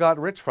 Never got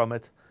rich from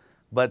it,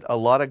 but a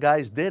lot of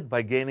guys did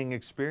by gaining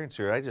experience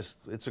here.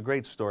 It's a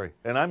great story.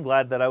 And I'm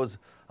glad that I was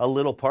a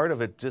little part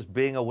of it, just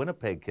being a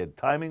Winnipeg kid.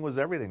 Timing was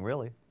everything,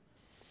 really.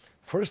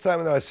 First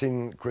time that I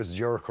seen Chris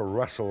Jericho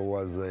wrestle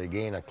was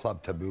again at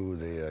Club Taboo,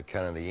 the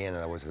Canada Inn.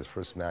 That was his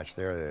first match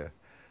there.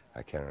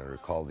 I can't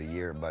recall the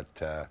year,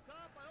 but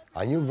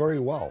I knew very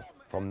well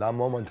from that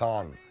moment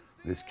on,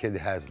 this kid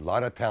has a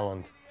lot of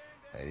talent.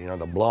 You know,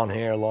 the blonde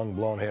hair, long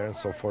blonde hair and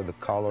so forth, the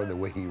color, the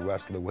way he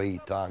wrestled, the way he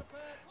talked,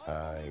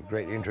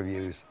 great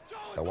interviews.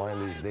 That one of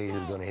these days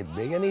he's going to hit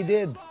big, and he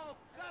did.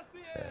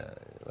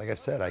 Like I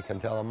said, I can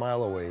tell a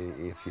mile away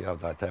if you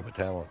have that type of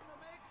talent.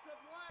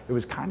 It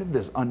was kind of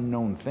this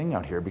unknown thing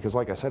out here because,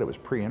 like I said, it was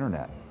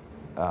pre-internet.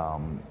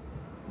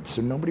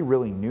 So nobody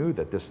really knew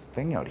that this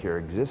thing out here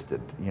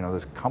existed. You know,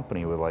 this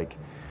company with like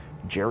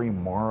Jerry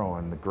Morrow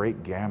and the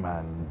Great Gamma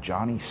and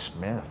Johnny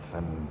Smith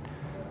and,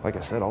 like I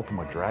said,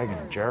 Ultimo Dragon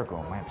and Jericho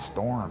and Lance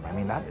Storm. I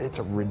mean, it's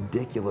a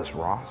ridiculous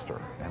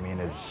roster. I mean,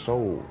 it's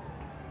so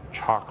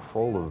chock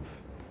full of,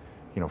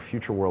 you know,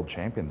 future world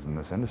champions in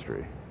this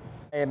industry.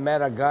 I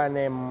met a guy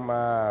named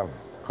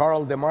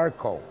Carl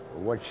DeMarco,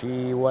 which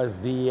he was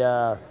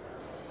the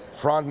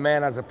front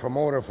man as a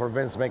promoter for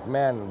Vince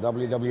McMahon,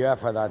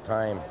 WWF at that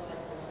time.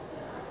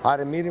 I had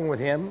a meeting with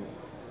him,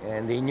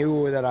 and he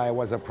knew that I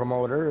was a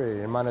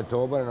promoter in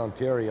Manitoba and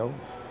Ontario.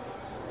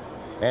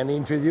 And he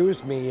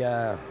introduced me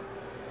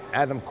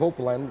Adam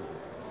Copeland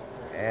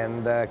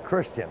and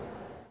Christian.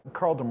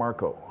 Carl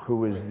DeMarco, who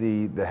was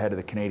the head of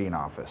the Canadian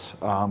office.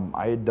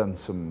 I had done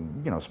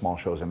some, you know, small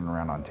shows in and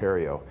around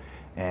Ontario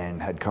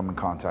and had come in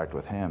contact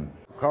with him.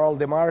 Carl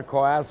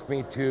DeMarco asked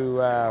me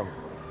to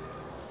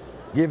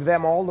give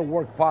them all the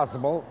work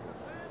possible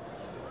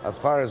as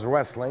far as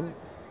wrestling,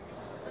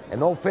 and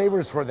no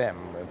favors for them.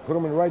 Put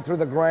them right through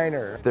the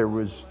grinder. There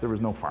was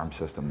no farm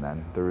system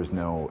then. There was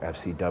no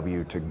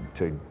FCW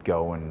to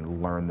go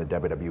and learn the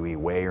WWE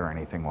way or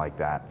anything like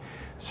that.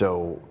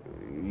 So,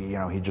 you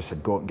know, he just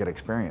said, go out and get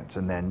experience.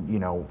 And then, you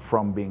know,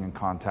 from being in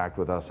contact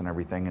with us and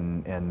everything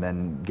and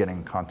then getting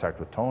in contact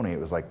with Tony, it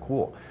was like,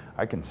 cool,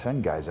 I can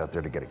send guys out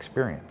there to get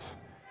experience.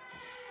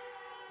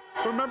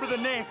 Remember the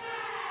name.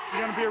 It's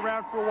going to be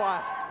around for a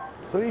while.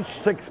 So each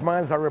 6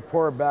 months I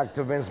report back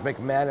to Vince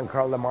McMahon and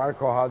Carl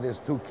DeMarco how these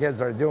two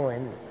kids are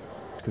doing.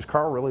 Because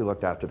Carl really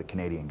looked after the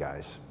Canadian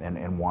guys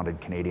and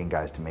wanted Canadian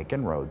guys to make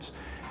inroads.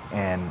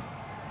 And,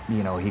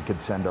 you know, he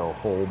could send a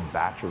whole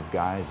batch of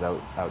guys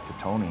out to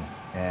Tony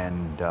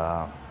and,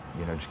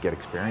 you know, just get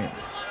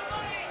experience.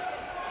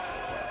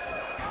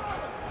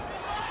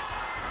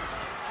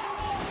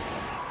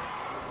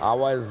 I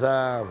was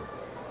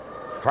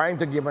trying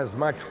to give as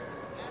much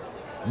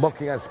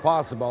booking as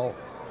possible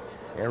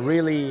and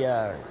really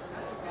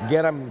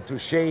get them to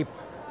shape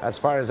as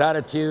far as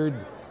attitude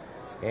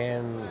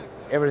and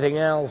everything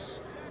else,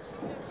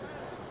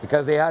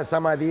 because they had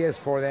some ideas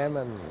for them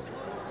and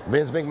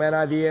Vince McMahon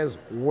ideas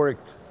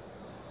worked.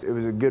 It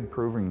was a good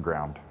proving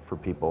ground for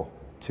people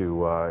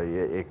to,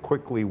 it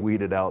quickly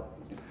weeded out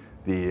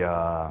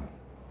the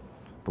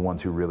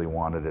ones who really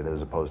wanted it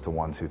as opposed to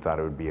ones who thought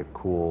it would be a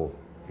cool,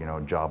 you know,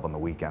 job on the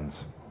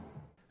weekends.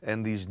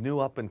 And these new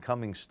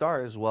up-and-coming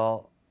stars,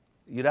 well,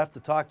 you'd have to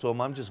talk to them.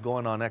 I'm just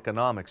going on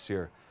economics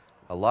here.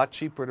 A lot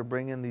cheaper to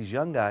bring in these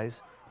young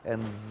guys,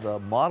 and the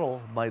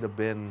model might have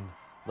been,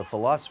 the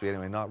philosophy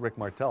anyway, not Rick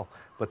Martel,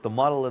 but the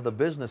model of the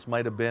business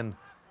might have been,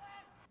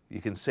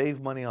 you can save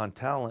money on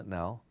talent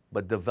now,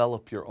 but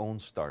develop your own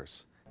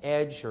stars.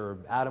 Edge or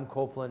Adam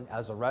Copeland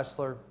as a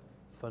wrestler,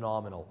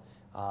 phenomenal.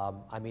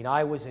 I mean,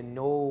 I was in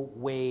no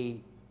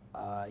way,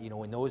 you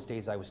know, in those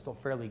days I was still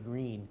fairly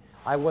green.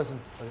 I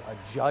wasn't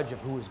a judge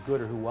of who was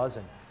good or who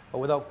wasn't, but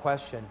without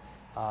question,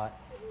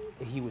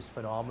 he was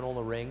phenomenal in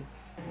the ring.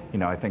 You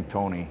know, I think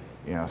Tony,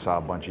 you know, saw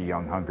a bunch of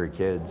young, hungry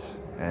kids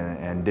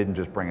and didn't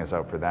just bring us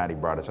out for that, he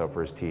brought us out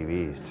for his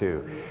TVs too,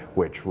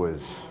 which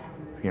was,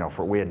 you know,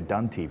 we hadn't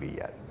done TV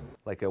yet.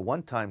 Like at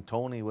one time,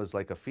 Tony was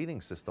like a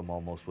feeding system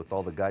almost with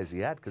all the guys he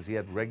had because he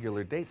had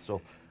regular dates. So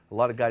a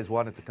lot of guys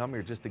wanted to come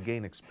here just to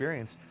gain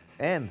experience.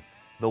 And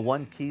the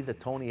one key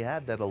that Tony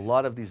had that a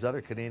lot of these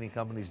other Canadian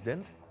companies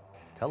didn't,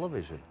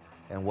 television.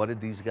 And what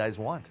did these guys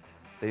want?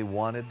 They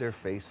wanted their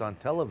face on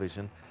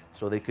television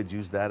so they could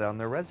use that on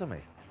their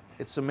resume.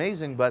 It's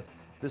amazing, but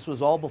this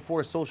was all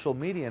before social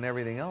media and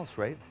everything else,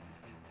 right?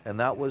 And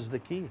that was the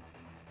key.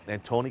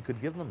 And Tony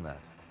could give them that.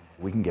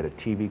 We can get a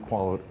TV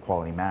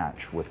quality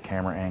match with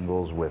camera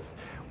angles, with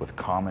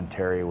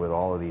commentary, with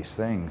all of these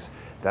things.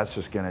 That's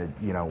just gonna,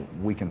 you know,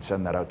 we can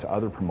send that out to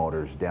other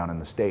promoters down in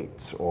the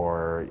States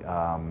or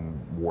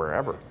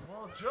wherever.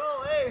 Well,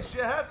 Joe Ace,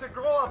 you had to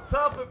grow up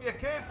tough if you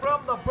came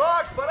from the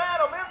Bronx, but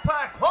Adam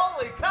Impact,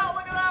 holy cow,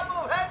 look at that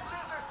move, head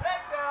scissors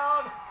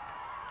takedown.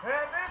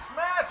 And this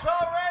match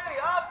already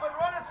off and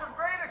running, some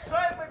great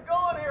excitement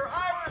going here.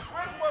 Irish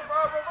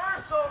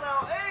reversal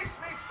now. Ace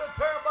meets the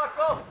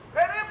turnbuckle,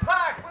 and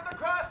Impact for the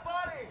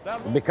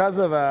crossbody. Because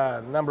of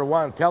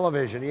 #1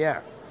 television,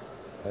 yeah.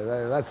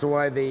 That's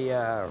why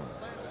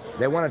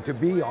they wanted to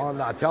be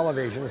on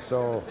television,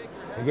 so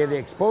to get the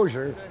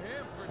exposure.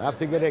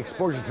 After you get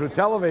exposure through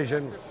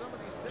television,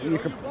 you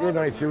could, you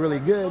know, if you're really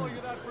good,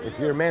 if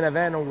you're a main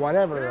event or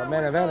whatever, a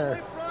main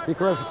eventer, you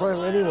can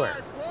wrestle anywhere.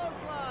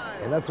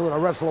 And that's what a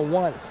wrestler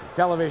wants.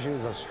 Television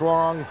is a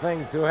strong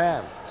thing to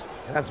have.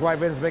 And that's why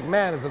Vince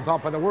McMahon is on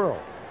top of the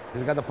world.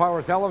 He's got the power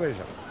of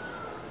television.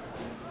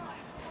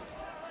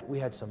 We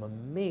had some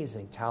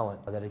amazing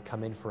talent that had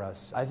come in for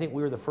us. I think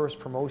we were the first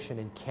promotion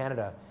in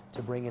Canada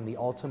to bring in the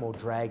Ultimo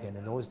Dragon.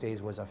 In those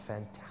days was a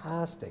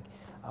fantastic,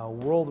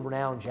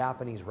 world-renowned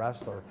Japanese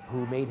wrestler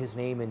who made his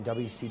name in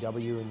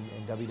WCW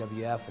and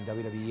WWF and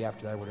WWE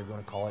after that, whatever you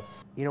want to call it.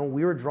 You know,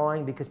 we were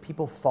drawing because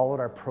people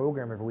followed our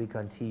program every week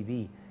on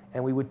TV.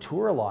 And we would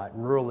tour a lot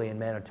rurally in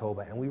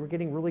Manitoba, and we were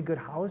getting really good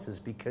houses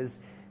because,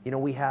 you know,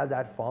 we had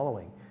that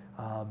following.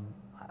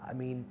 I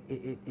mean,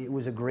 it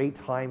was a great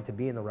time to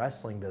be in the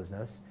wrestling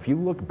business. If you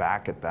look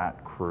back at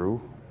that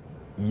crew,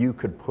 you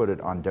could put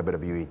it on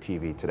WWE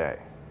TV today.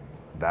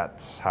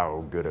 That's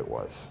how good it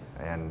was.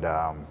 And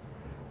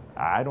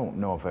I don't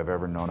know if I've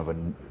ever known of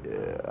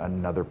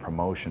another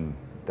promotion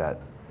that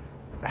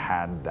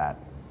had that,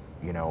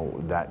 you know,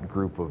 that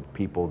group of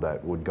people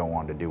that would go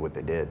on to do what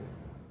they did.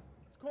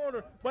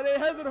 Corner, but it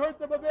hasn't hurt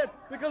them a bit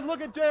because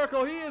look at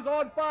Jericho, he is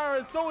on fire,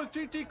 and so is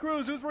Chi-Chi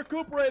Cruz, who's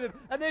recuperated,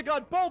 and they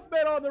got both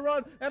men on the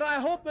run, and I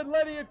hope that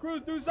Lenny and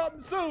Cruz do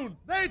something soon.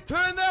 They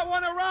turned that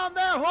one around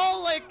there.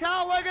 Holy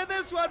cow, look at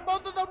this one.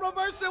 Both of them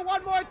reverse it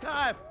one more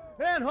time.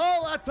 And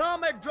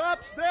atomic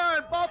drops there,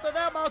 and both of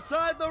them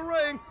outside the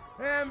ring.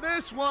 And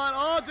this one,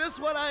 oh,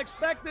 just what I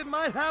expected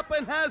might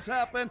happen has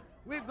happened.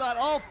 We've got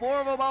all four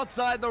of them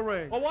outside the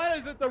ring. Well, why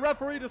doesn't the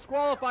referee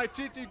disqualify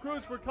Chi-Chi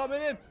Cruz for coming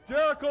in?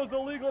 Jericho's a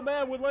legal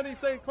man with Lenny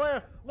St.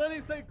 Clair.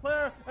 Lenny St.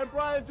 Clair and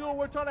Brian Jewell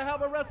were trying to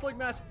have a wrestling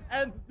match,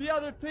 and the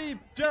other team,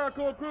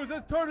 Jericho and Cruz,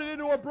 has turned it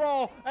into a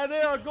brawl, and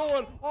they are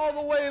going all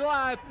the way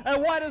live.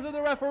 And why doesn't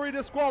the referee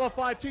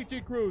disqualify Chi-Chi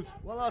Cruz?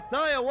 Well, I'll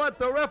tell you what,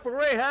 the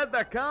referee had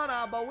the count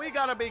on, but we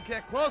got to be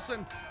close,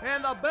 and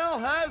the bell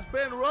has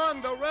been rung.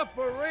 The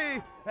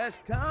referee has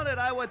counted,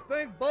 I would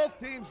think, both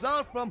teams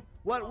out from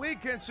what we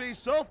can see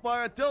so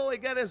far until we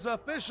get his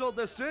official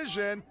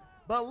decision.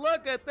 But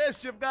look at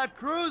this, you've got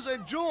Cruz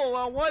and Jewell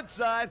on one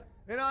side,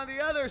 and on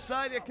the other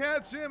side, you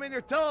can't see him in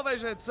your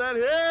television set.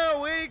 Here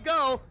we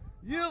go.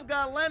 You've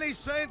got Lenny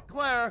St.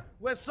 Clair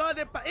with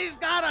Sunday. He's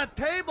got a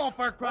table,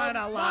 for crying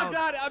out loud. My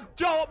God,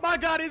 Joe, my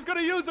God, he's going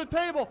to use a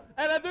table.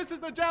 And this is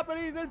the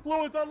Japanese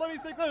influence on Lenny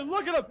St. Clair.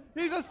 Look at him.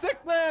 He's a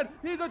sick man.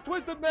 He's a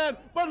twisted man.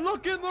 But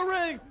look in the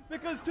ring,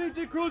 because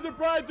Chi-Chi Cruz and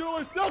Brian Jewell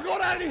are still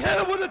going at it. He hit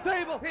him with a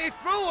table. He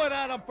threw it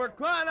at him, for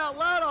crying out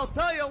loud. I'll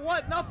tell you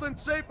what,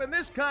 nothing's safe in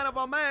this kind of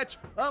a match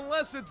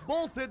unless it's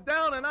bolted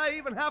down, and I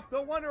even have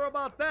to wonder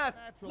about that.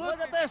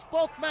 Look at this.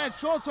 Both men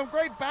showing some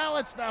great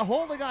balance now,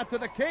 holding on to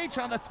the cage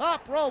on the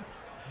top rope,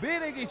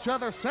 beating each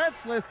other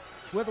senseless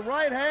with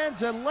right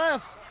hands and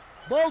lefts.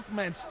 Both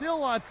men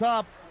still on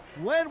top.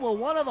 When will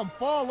one of them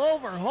fall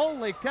over?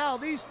 Holy cow,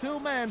 these two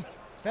men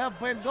have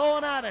been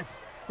going at it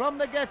from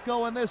the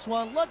get-go in this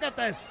one. Look at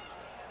this.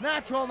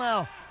 Natural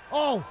now.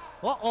 Oh,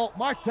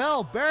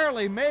 Martel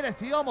barely made it.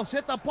 He almost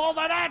hit the pole.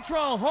 The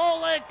Natural.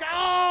 Holy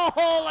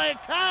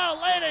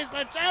cow, ladies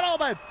and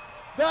gentlemen.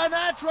 The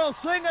Natural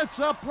singing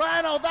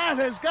soprano. That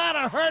has got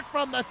to hurt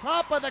from the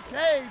top of the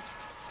cage.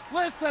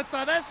 Listen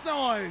to this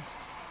noise.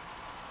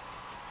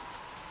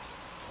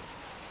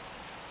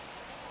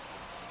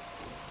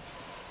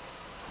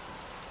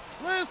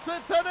 Listen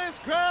to this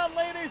crowd,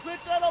 ladies and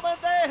gentlemen.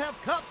 They have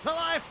come to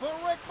life for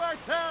Rick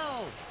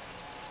Martel.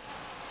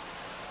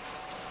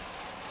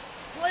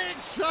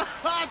 Slingshot.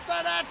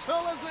 The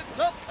Natural is in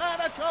some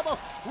kind of trouble.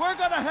 We're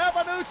going to have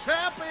a new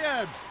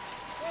champion.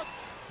 Look,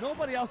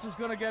 nobody else is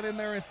going to get in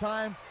there in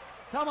time.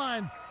 Come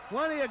on.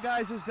 One of you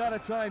guys has got to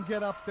try and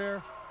get up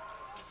there.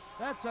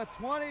 That's a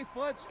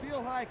 20-foot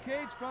steel-high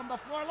cage from the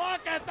floor.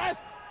 Look at this.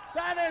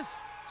 That is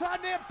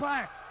sudden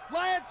impact.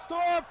 Lance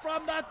Storm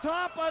from the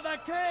top of the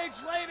cage,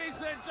 ladies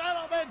and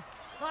gentlemen.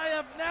 I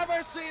have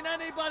never seen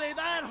anybody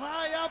that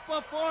high up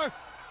before.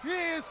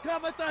 He is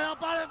coming to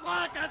help out.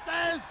 Look at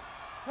this.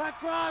 A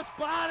cross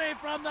body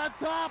from the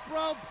top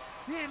rope.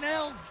 He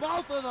nails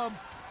both of them.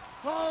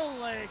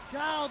 Holy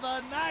cow,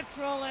 the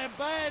Natural and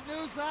Bad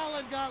News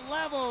Island got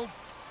leveled.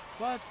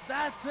 But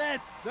that's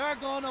it. They're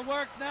going to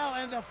work now,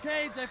 and the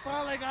cage, they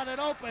finally got it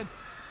open.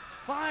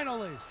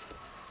 Finally,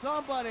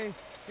 somebody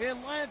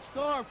in Lance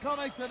Storm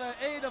coming to the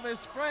aid of his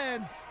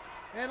friend.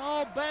 and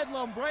all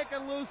bedlam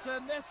breaking loose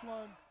in this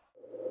one.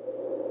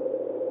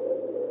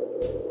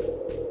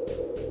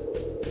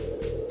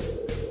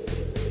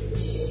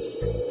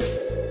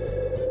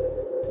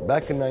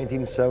 Back in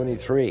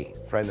 1973,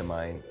 a friend of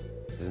mine,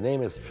 his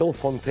name is Phil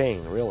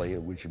Fontaine, really,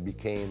 which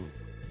became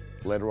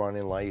later on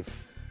in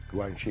life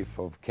Grand Chief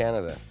of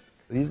Canada.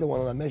 He's the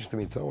one that mentioned to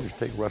me, Tony, we should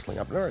take wrestling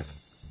up north.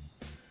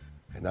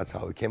 And that's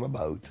how it came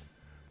about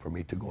for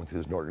me to go into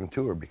this northern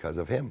tour because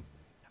of him.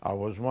 I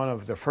was one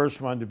of the first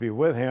one to be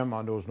with him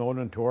on those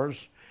northern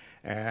tours,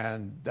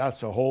 and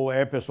that's a whole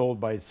episode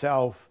by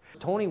itself.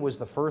 Tony was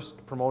the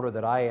first promoter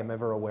that I am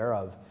ever aware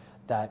of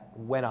that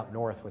went up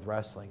north with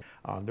wrestling.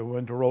 On the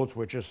winter roads,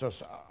 which is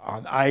just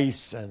on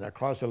ice and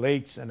across the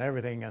lakes and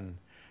everything, and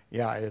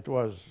yeah, it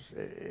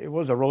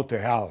was a road to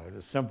hell,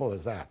 as simple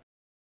as that.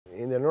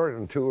 In the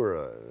northern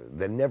tour,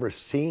 they'd never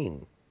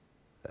seen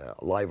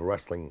live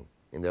wrestling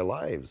in their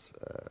lives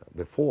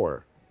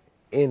before,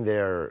 in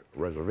their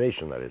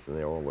reservation, that is, in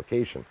their own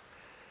location.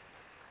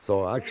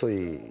 So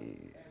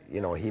actually,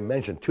 you know, he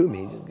mentioned to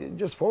me,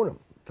 just phone him,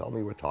 tell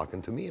me we're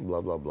talking to me, and blah,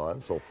 blah, blah,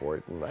 and so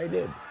forth, and I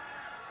did.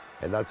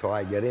 And that's how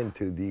I get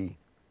into the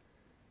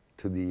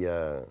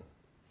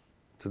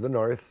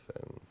north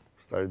and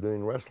started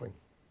doing wrestling.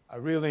 I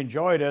really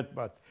enjoyed it,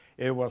 but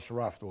it was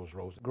rough, those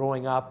roads.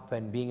 Growing up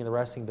and being in the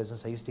wrestling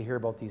business, I used to hear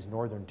about these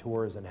northern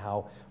tours and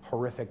how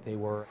horrific they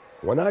were.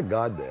 When I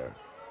got there,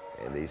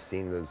 and they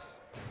seen those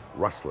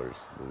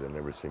wrestlers that they'd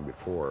never seen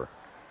before,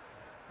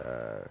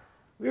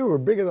 we were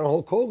bigger than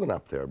Hulk Hogan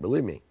up there,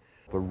 believe me.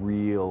 The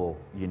real,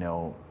 you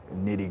know,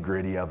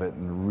 nitty-gritty of it,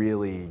 and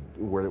really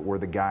were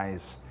the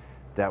guys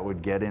that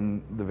would get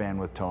in the van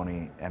with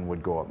Tony and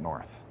would go up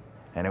north.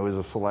 And it was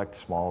a select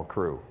small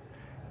crew.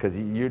 Because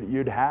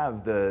you'd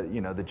have the, you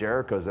know, the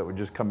Jerichos that would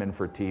just come in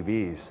for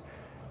TVs.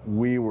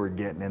 We were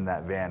getting in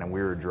that van and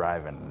we were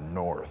driving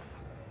north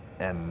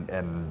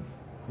and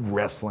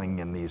wrestling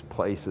in these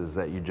places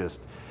that you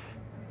just,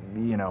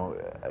 you know,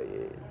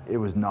 it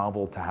was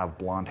novel to have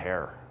blonde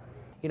hair.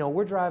 You know,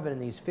 we're driving in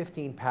these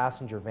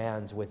 15-passenger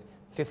vans with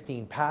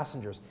 15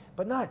 passengers,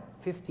 but not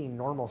 15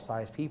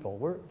 normal-sized people.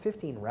 We're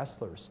 15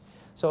 wrestlers.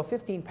 So a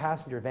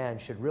 15-passenger van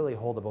should really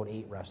hold about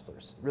 8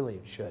 wrestlers. Really,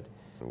 it should.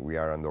 We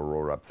are on the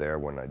road up there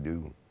when I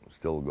do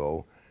still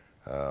go,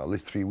 at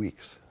least 3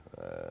 weeks,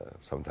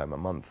 sometime a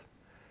month.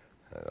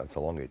 That's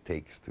how long it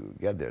takes to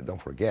get there.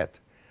 Don't forget,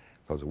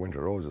 because the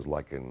winter roads is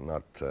like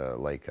not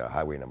like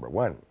highway number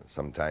 1.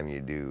 Sometimes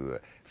you do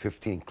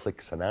 15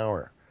 clicks an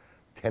hour,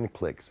 10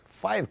 clicks,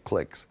 5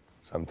 clicks.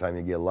 Sometimes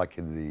you get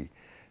lucky,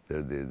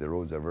 the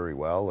roads are very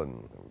well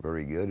and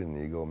very good, and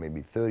you go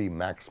maybe 30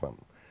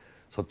 maximum.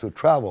 So to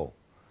travel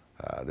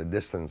the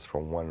distance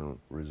from one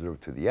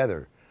reserve to the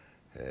other,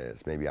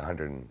 it's maybe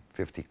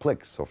 150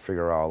 clicks. So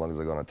figure out how long is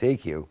it going to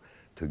take you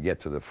to get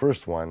to the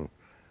first one,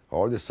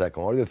 or the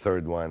second, or the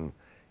third one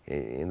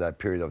in that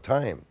period of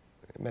time,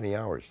 many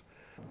hours.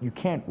 You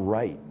can't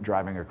write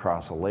driving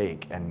across a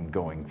lake and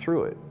going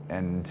through it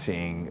and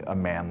seeing a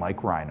man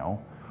like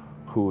Rhino,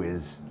 who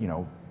is, you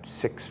know,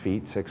 6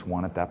 feet,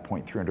 6'1" at that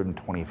point,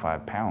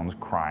 325 pounds,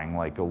 crying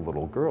like a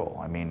little girl.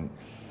 I mean,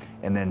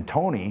 and then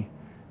Tony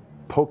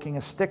poking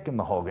a stick in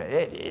the hole,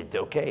 it's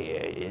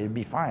okay, it'd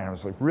be fine. I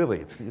was like,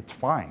 really, it's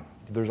fine.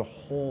 There's a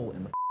hole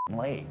in the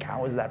lake.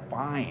 How is that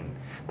fine?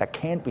 That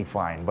can't be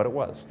fine, but it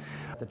was.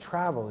 The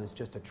travel is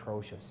just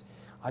atrocious.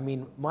 I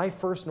mean, my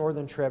first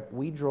northern trip,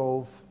 we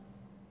drove,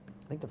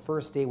 I think the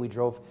first day we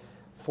drove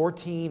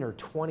 14 or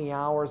 20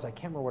 hours. I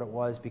can't remember what it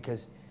was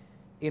because,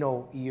 you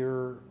know,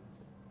 you're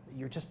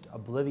just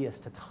oblivious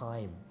to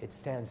time. It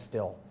stands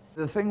still.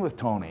 The thing with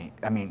Tony,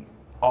 I mean,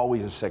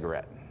 always a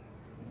cigarette.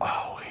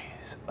 Always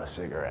a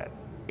cigarette.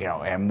 You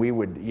know, and we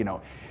would, you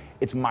know,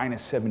 it's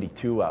minus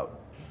 72 out.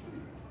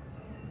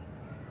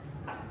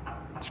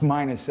 It's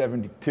minus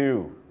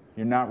 72.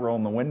 You're not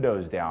rolling the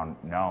windows down.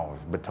 No,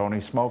 but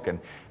Tony's smoking.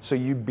 So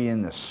you'd be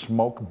in the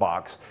smoke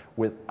box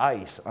with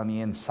ice on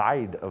the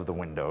inside of the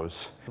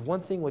windows.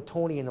 One thing with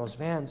Tony in those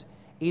vans,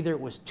 either it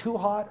was too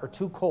hot or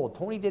too cold.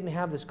 Tony didn't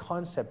have this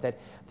concept that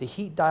the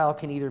heat dial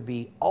can either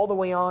be all the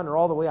way on or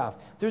all the way off.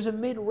 There's a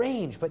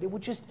mid-range, but it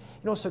would just,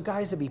 you know, so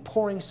guys would be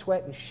pouring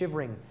sweat and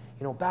shivering,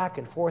 you know, back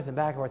and forth and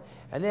back and forth.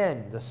 And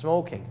then the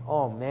smoking,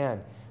 oh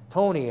man.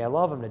 Tony, I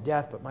love him to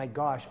death, but my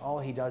gosh, all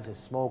he does is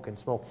smoke and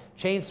smoke.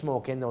 Chain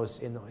smoke in those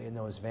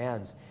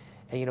vans.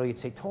 And you know, you'd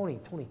say, Tony,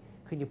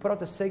 can you put out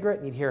the cigarette?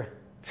 And you'd hear,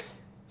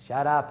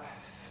 shut up,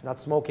 not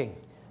smoking.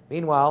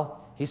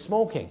 Meanwhile, he's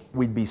smoking.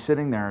 We'd be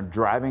sitting there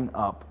driving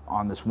up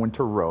on this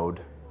winter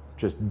road,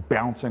 just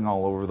bouncing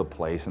all over the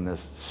place in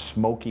this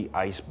smoky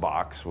ice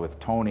box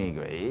with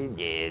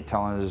Tony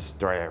telling his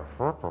story.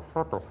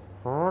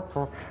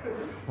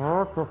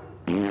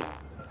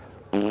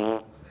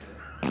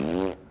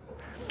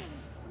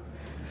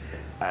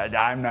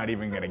 I'm not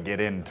even going to get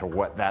into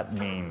what that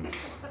means.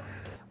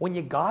 When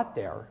you got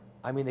there,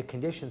 I mean, the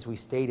conditions we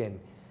stayed in,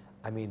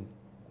 I mean,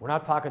 we're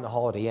not talking the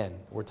Holiday Inn.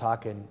 We're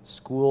talking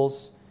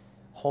schools,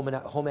 home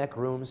ec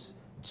rooms,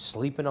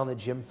 sleeping on the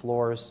gym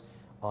floors,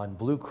 on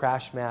blue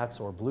crash mats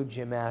or blue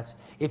gym mats.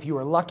 If you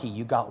were lucky,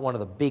 you got one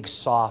of the big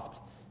soft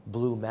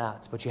blue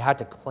mats, but you had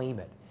to claim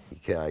it.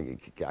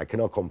 I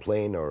cannot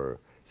complain or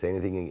say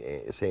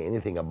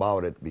anything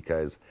about it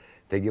because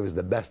they give us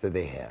the best that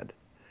they had,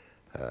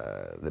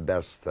 the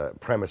best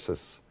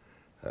premises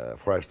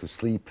for us to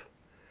sleep,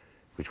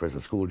 which was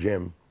the school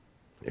gym.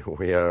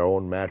 We had our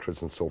own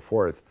mattress and so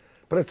forth,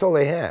 but that's all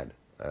they had.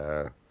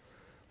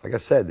 Like I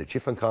said, the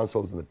chief and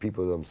consuls and the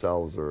people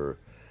themselves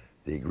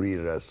they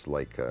greeted us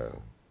like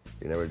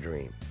you never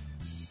dreamed.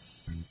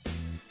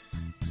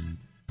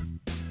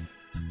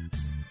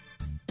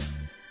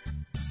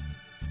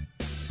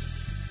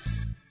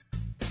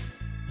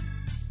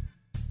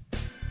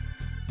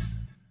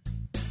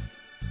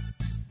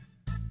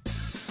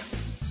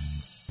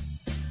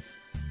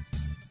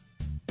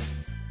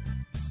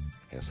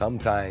 And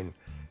sometime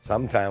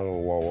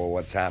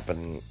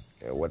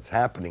what's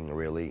happening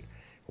really,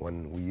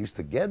 when we used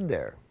to get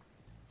there,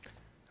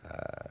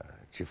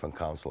 chief and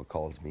consul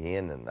calls me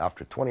in, and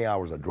after 20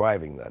 hours of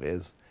driving, that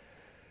is,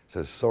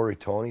 says, "Sorry,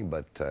 Tony,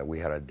 but we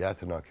had a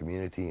death in our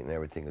community, and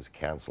everything is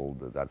canceled."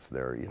 That's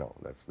their,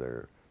 that's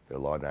their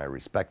law, and I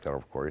respect that,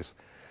 of course.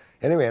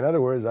 Anyway, in other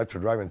words, after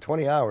driving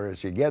 20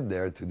 hours, you get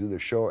there to do the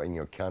show, and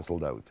you're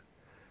canceled out.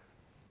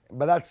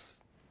 But that's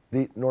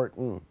the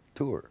Norton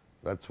tour.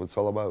 That's what it's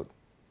all about.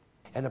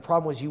 And the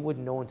problem was you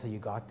wouldn't know until you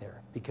got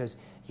there, because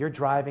you're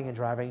driving and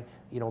driving.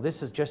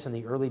 This is just in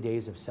the early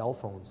days of cell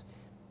phones.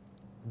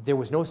 There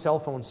was no cell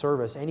phone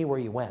service anywhere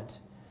you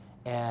went,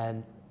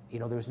 and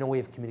there was no way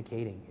of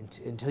communicating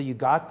until you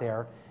got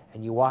there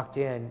and you walked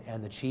in,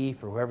 and the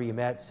chief or whoever you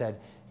met said,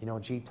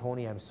 "Gee,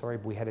 Tony, I'm sorry,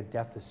 but we had a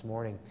death this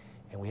morning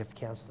and we have to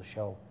cancel the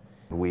show."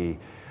 We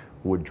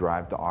would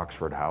drive to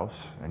Oxford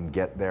House and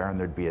get there, and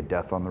there'd be a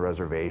death on the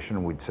reservation,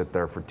 and we'd sit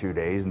there for 2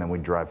 days, and then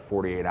we'd drive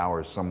 48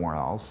 hours somewhere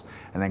else,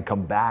 and then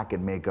come back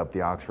and make up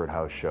the Oxford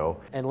House show.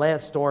 And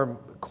Lance Storm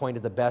coined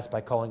it the best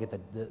by calling it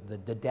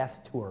the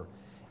death tour.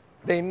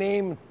 They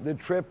named the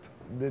trip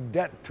the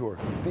Death Tour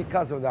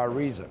because of that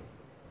reason.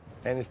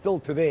 And it's still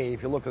today,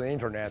 if you look at the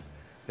internet,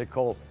 they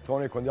call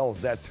Tony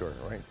Condello's Death Tour,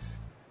 right?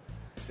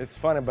 It's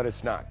funny, but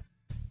it's not.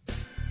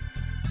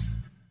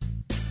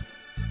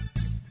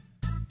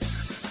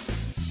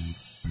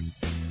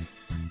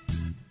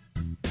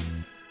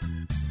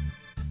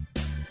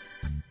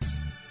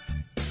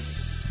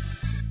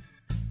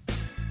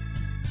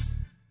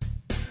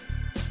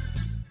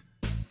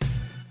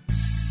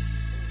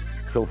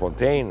 Phil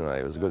Fontaine,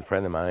 he was a good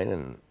friend of mine,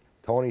 and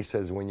Tony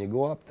says, when you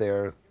go up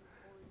there,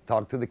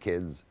 talk to the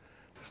kids,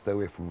 stay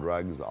away from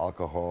drugs,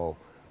 alcohol,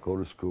 go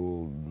to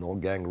school, no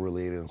gang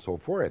related, and so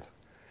forth.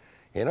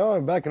 Back in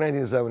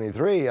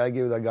 1973, I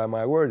gave that guy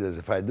my word, is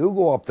if I do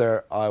go up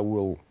there, I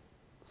will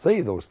say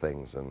those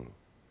things, and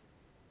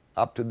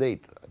up to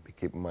date, I'll be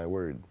keeping my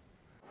word.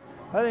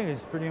 I think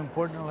it's pretty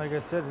important. Like I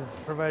said, it's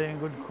providing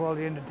good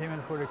quality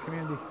entertainment for the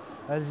community.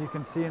 As you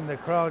can see in the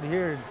crowd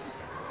here,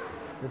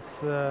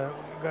 it's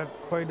got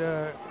quite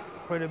a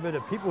bit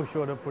of people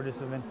showed up for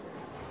this event.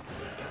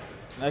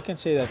 I can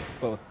say that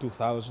about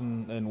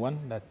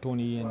 2001, that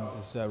Tony and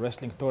his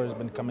wrestling tour has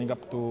been coming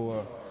up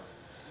to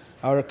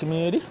our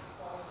community.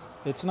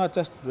 It's not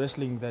just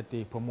wrestling that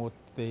they promote.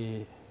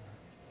 They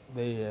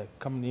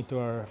come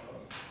into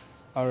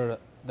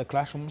the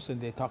classrooms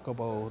and they talk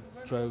about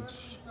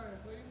drugs,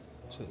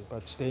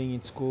 about staying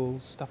in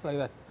schools, stuff like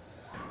that.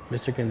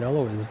 Mr.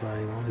 Condello is,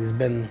 he's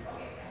been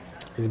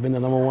the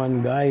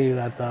 #1 guy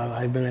that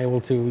I've been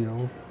able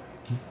to,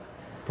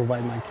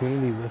 provide my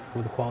community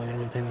with the quality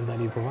entertainment that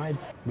he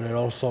provides. But it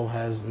also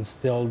has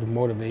instilled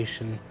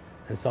motivation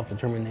and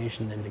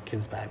self-determination in the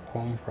kids back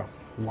home from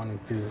wanting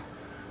to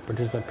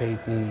participate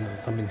in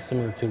something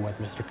similar to what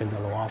Mr.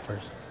 Condello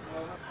offers.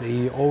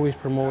 They always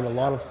promote a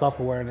lot of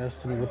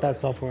self-awareness, and with that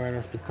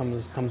self-awareness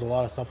comes a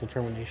lot of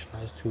self-determination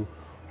as to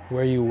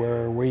where you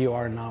were, where you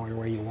are now, and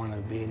where you want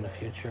to be in the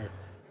future.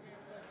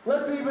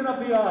 Let's even up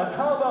the odds.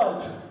 How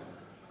about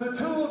the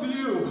two of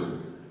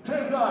you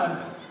take on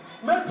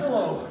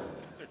Metalo,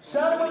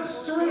 Shadow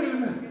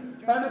Extreme,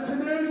 and the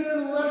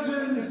Canadian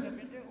legend,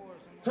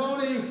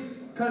 Tony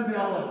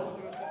Condello.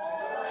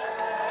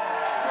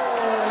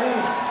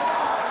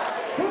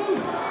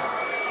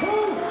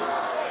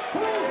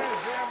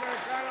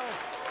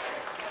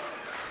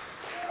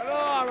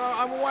 Hello,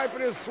 I'm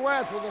wiping his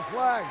sweat with the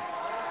flag.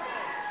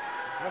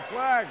 The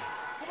flag.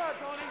 Come on,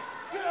 Tony.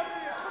 Get up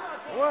here. Come on,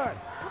 Tony. What?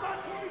 Come on,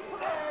 Tony. Come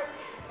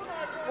on.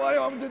 What do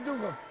you want me to do?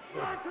 Come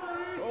on,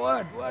 Tony.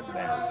 What? What,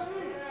 man?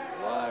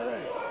 What?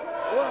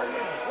 What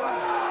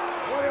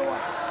do you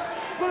want?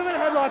 Put him in a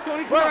headlock,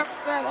 Tony. Put him in a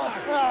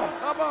headlock.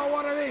 How about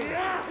one of these?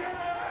 Yeah.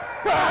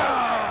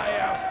 Ah,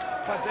 yeah.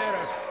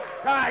 Potatoes.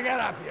 Come on, get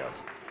up here.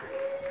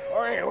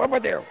 All right, what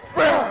about there?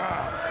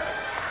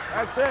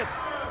 That's it.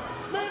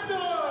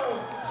 Mendo,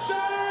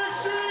 Shadow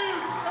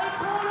Extreme, and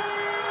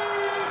Tony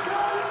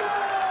Condello.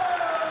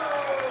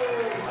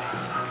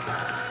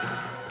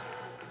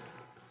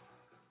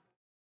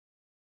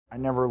 I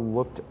never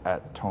looked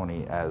at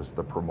Tony as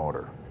the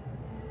promoter.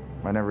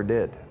 I never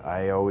did.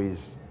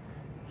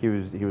 He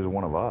was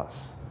one of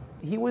us.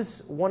 He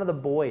was one of the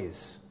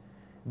boys,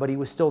 but he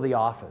was still the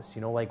office.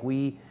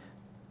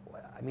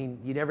 I mean,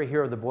 you never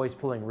hear of the boys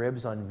pulling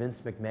ribs on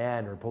Vince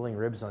McMahon or pulling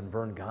ribs on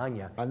Vern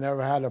Gagne. I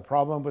never had a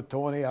problem with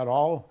Tony at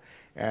all,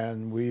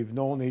 and we've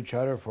known each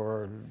other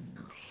for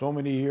so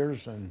many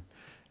years,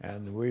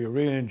 and we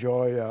really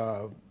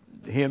enjoy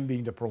him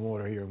being the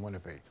promoter here in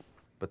Winnipeg.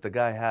 But the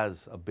guy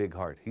has a big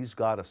heart. He's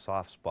got a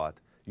soft spot.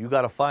 You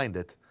got to find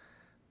it,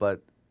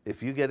 but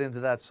if you get into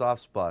that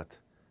soft spot,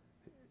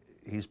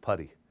 he's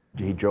putty.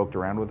 He joked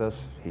around with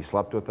us. He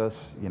slept with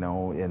us, you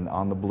know,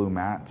 on the blue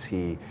mats.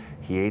 He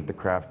ate the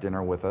craft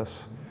dinner with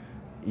us,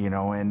 you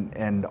know,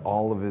 and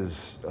all of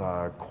his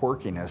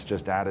quirkiness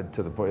just added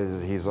to the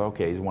point. He's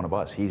okay. He's one of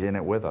us. He's in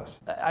it with us.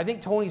 I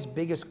think Tony's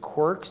biggest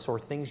quirks, or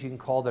things you can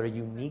call that are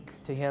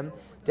unique to him,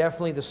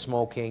 definitely the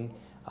smoking,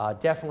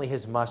 definitely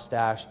his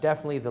mustache,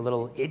 definitely the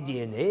little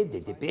Indian, hey,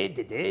 look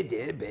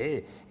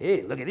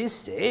at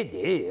this,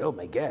 oh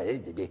my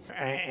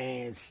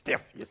God.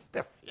 Stiff, you're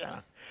stiff,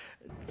 yeah.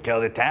 Kill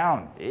the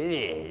town.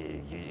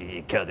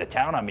 You killed the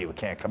town on me. We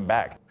can't come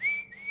back.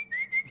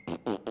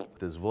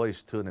 His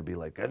voice too, and it'd be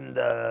like, and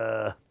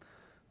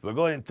we're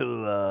going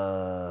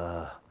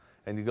to,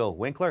 and you go,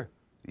 Winkler?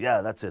 Yeah,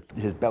 that's it.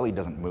 His belly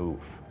doesn't move.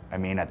 I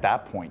mean, at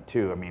that point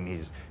too, I mean,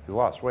 he's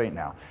lost weight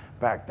now.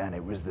 Back then,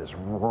 it was this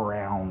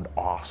round,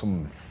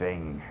 awesome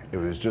thing. It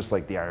was just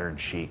like the Iron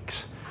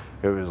Sheiks.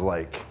 It was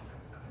like,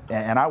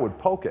 and I would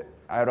poke it.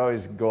 I'd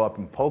always go up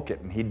and poke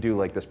it, and he'd do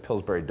like this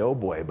Pillsbury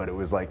Doughboy, but it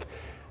was like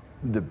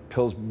the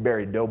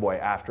Pillsbury Doughboy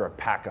after a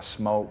pack of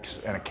smokes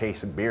and a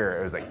case of beer.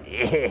 It was like,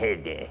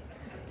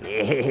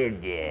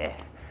 yeah.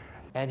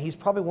 And he's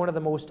probably one of the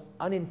most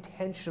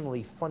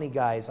unintentionally funny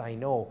guys I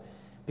know,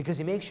 because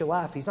he makes you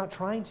laugh. He's not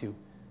trying to,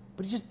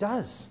 but he just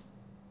does.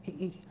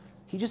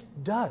 He just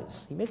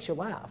does. He makes you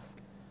laugh.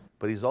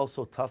 But he's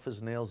also tough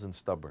as nails and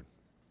stubborn.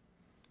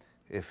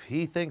 If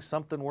he thinks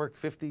something worked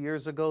 50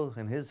 years ago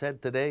in his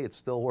head today, it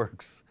still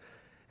works.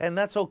 And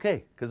that's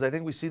okay, because I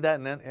think we see that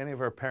in any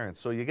of our parents.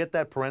 So you get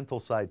that parental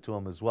side to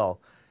him as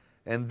well.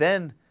 And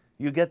then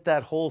you get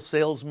that whole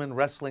salesman,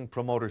 wrestling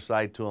promoter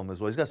side to him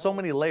as well. He's got so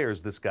many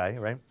layers, this guy,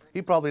 right?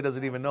 He probably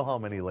doesn't even know how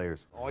many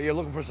layers. Oh, you're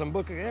looking for some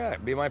booking? Yeah,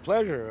 it'd be my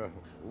pleasure.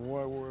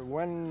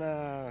 When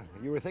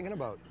you were thinking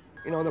about?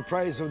 You know, the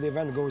price of the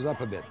event goes up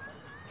a bit.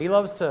 He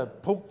loves to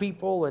poke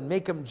people and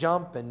make them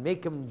jump and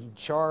make them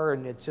char,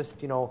 and it's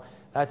just, you know,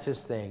 that's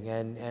his thing.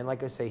 And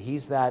like I say,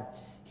 he's that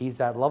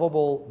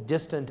lovable,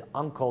 distant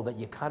uncle that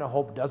you kind of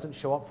hope doesn't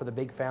show up for the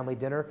big family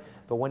dinner,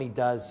 but when he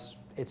does,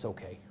 it's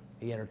okay.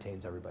 He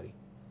entertains everybody.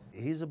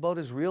 He's about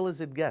as real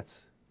as it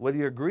gets. Whether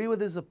you agree with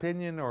his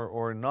opinion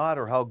or not,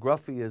 or how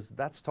gruff he is,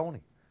 that's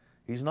Tony.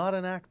 He's not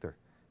an actor.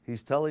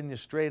 He's telling you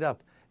straight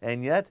up.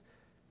 And yet,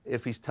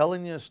 if he's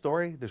telling you a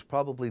story, there's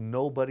probably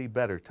nobody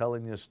better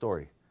telling you a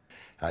story.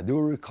 I do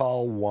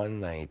recall one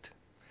night,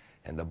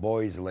 and the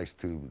boys like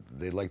to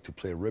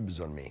play ribs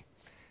on me.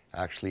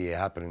 Actually, it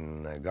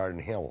happened in Garden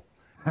Hill.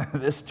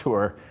 This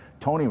tour,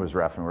 Tony was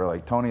reffing. We were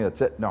like, Tony,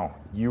 that's it. No,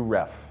 you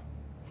ref.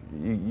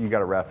 You got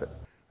to ref it.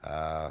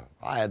 I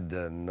had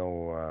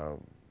no,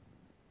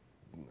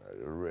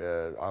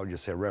 I would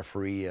just say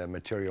referee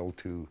material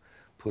to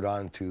put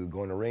on to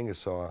go in the ring,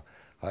 so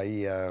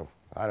I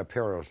had a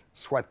pair of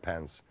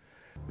sweatpants.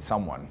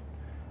 Someone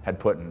had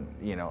put in,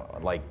 you know,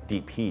 like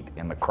deep heat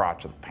in the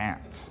crotch of the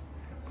pants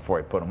before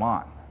I put them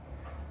on.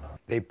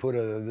 They put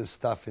this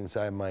stuff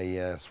inside my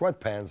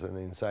sweatpants and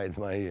inside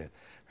my, you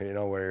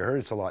know, where it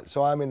hurts a lot.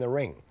 So I'm in the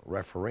ring,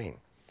 refereeing.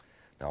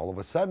 Now all of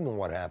a sudden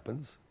what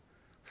happens,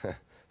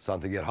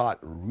 starting to get hot,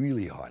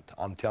 really hot.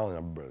 I'm telling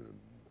you,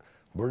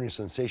 burning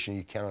sensation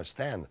you cannot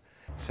stand.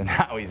 So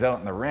now he's out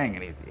in the ring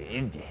and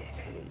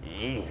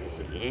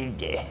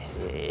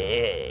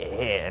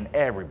and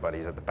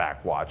everybody's at the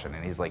back watching,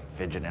 and he's like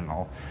fidgeting and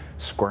all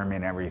squirming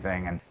and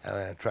everything.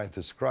 And trying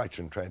to scratch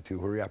and trying to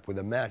hurry up with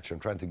the match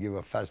and trying to give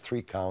a fast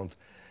 3 count,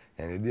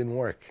 and it didn't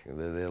work.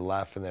 They're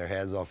laughing their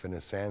heads off in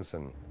a sense.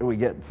 And we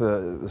get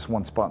to this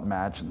one spot in the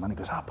match, and Lenny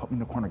goes, put me in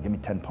the corner, give me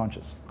 10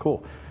 punches.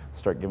 Cool.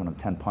 Start giving him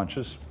 10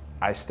 punches.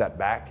 I step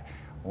back.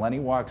 Lenny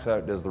walks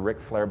out, does the Ric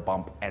Flair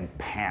bump, and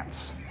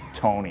pants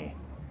Tony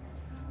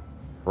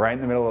right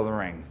in the middle of the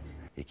ring.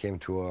 He came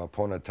to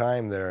upon a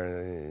time there,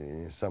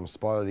 in some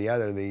spot or the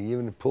other, they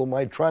even pulled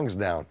my trunks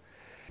down.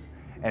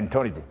 And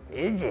Tony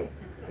did,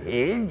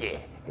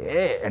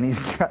 and he's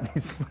got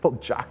these little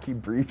jockey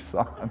briefs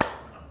on.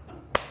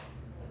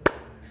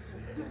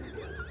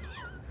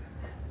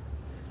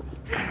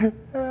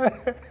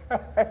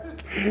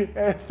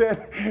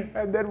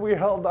 and then we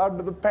held on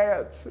to the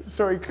pants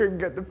so he couldn't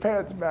get the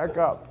pants back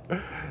up.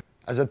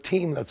 As a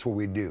team, that's what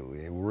we do.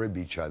 We rib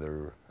each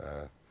other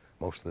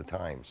most of the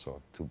time, so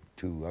I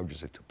would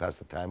just say to pass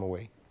the time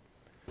away.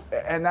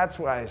 And that's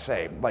why I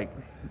say, like,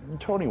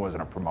 Tony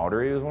wasn't a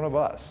promoter, he was one of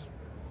us.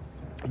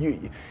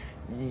 You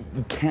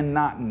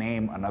cannot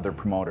name another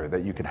promoter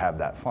that you could have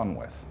that fun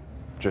with.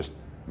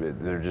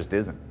 There just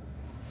isn't.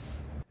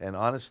 And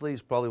honestly,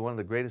 he's probably one of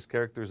the greatest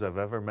characters I've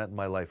ever met in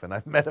my life. And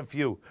I've met a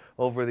few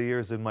over the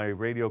years in my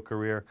radio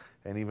career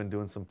and even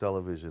doing some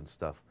television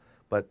stuff.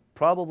 But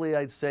probably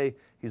I'd say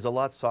he's a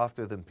lot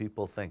softer than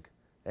people think.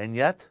 And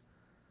yet,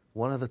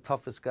 one of the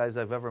toughest guys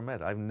I've ever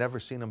met. I've never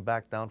seen him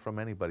back down from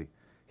anybody.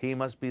 He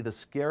must be the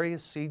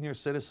scariest senior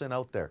citizen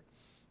out there.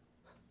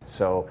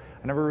 So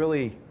I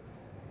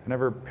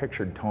never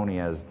pictured Tony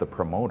as the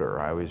promoter.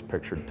 I always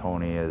pictured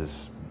Tony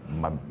as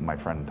my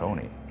friend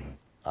Tony.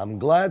 I'm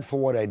glad for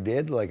what I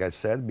did, like I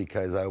said,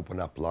 because I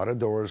opened up a lot of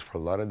doors for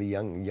a lot of the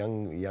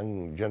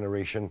young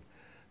generation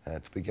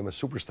to become a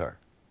superstar.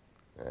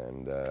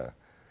 And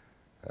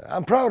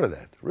I'm proud of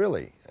that,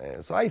 really.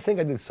 So I think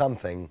I did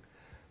something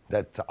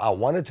that I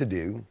wanted to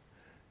do,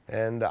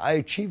 and I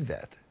achieved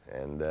that.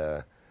 And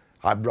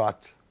I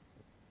brought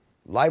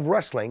live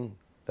wrestling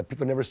that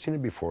people never seen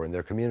it before in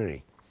their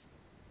community.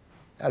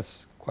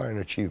 That's quite an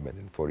achievement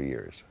in 40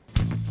 years.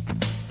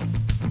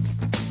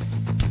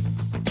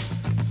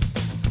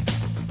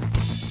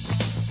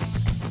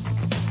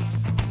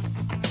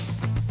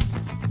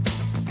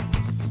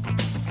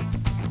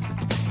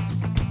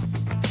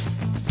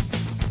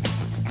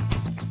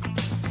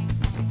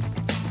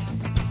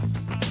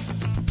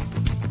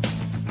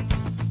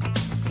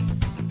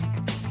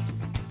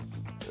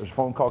 There's a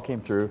phone call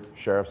came through,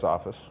 sheriff's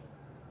office.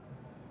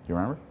 You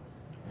remember?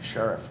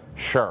 Sheriff.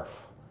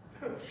 Sheriff.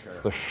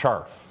 Sheriff. The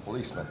sheriff.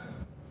 Policeman.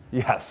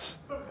 Yes.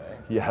 Okay.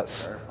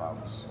 Yes. Sheriff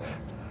office.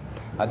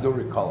 I do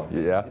recall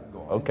it. Yeah.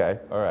 Okay.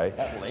 All right.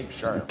 Cat Lake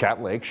Sheriff.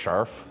 Cat Lake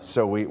Sheriff.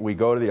 So we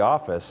go to the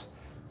office.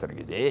 Tony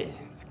goes, hey,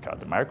 it's Carl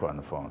DeMarco on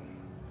the phone.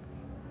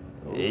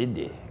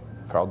 Hey,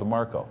 Carl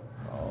DeMarco.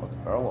 Oh, it's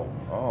Carlo.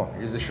 Oh,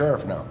 he's the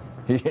sheriff now.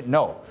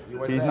 No,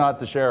 was he's that? not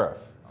the sheriff.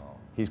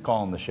 He's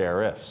calling the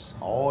sheriffs.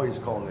 Oh, he's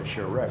calling the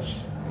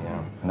sheriffs.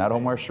 Yeah. Not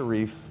Omar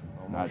Sharif,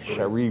 not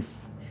Sharif,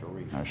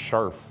 Sharif. not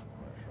Sharf.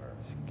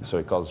 So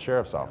he calls the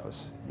sheriff's office.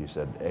 You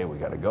said, hey, we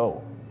got to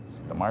go.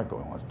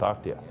 DeMarco wants to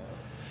talk to you.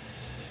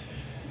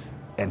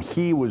 And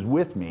he was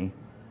with me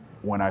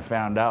when I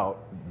found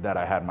out that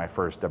I had my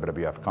first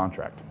WWF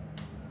contract.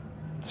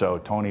 So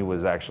Tony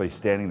was actually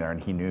standing there, and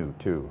he knew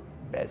too,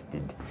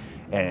 bested.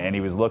 And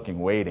he was looking,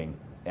 waiting.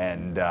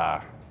 And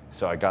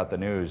so I got the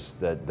news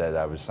that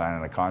I was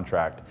signing a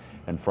contract,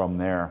 and from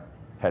there,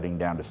 heading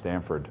down to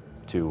Stanford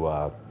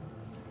to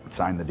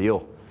sign the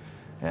deal.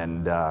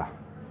 And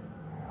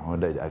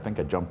I think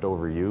I jumped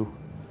over you.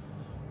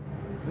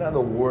 In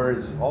other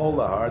words, all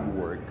the hard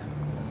work,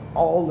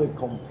 all the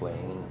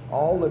complaining,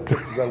 all the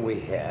trips that we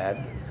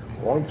had,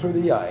 going through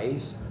the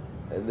ice,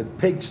 the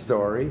pig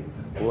story,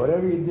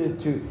 whatever you did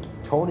to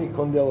Tony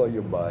Condello,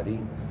 your buddy,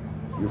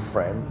 your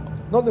friend,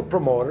 not the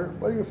promoter,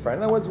 but your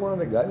friend. I was one of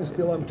the guys, and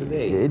still am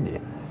today. Did.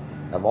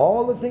 Of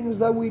all the things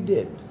that we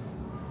did,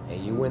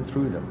 and you went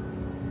through them,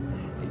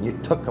 and you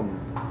took them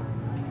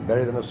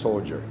better than a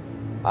soldier.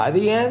 At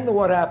the end,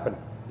 what happened?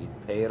 It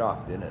paid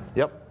off, didn't it?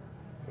 Yep.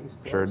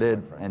 Sure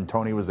did. And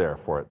Tony was there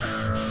for it. You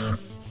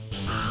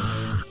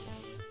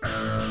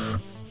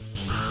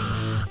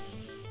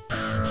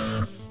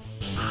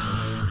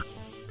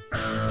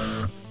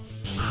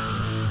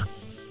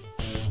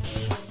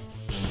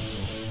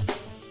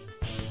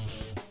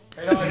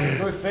know, it's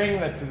a good thing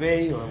that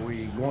today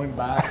we going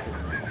back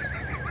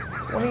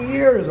 20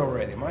 years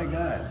already, my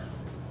God.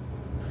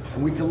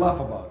 And we can laugh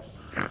about it.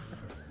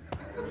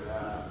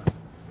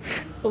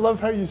 I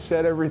love how you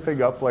set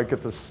everything up like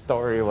it's a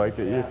story, like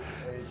it. Yeah,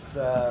 it's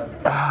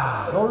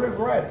no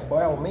regrets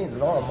by all means,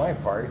 not on my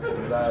part.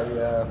 And I,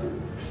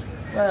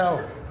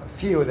 well, a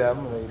few of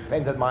them, they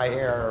painted my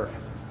hair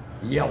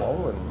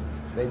yellow, and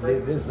they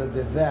did this, they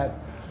did that.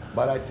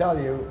 But I tell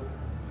you,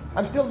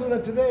 I'm still doing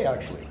it today,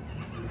 actually.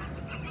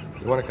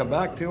 You want to come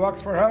back to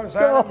Oxford House?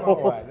 I don't know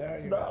why. There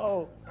you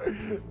go.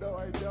 No,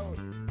 I don't.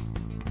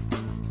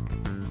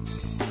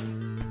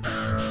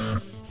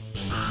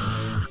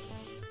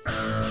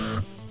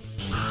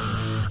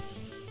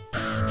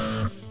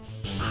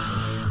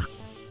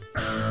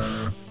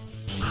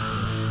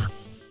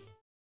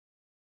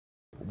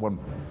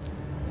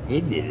 He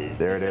did it.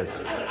 There it is.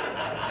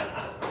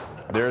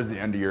 There's the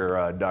end of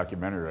your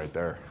documentary right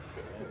there.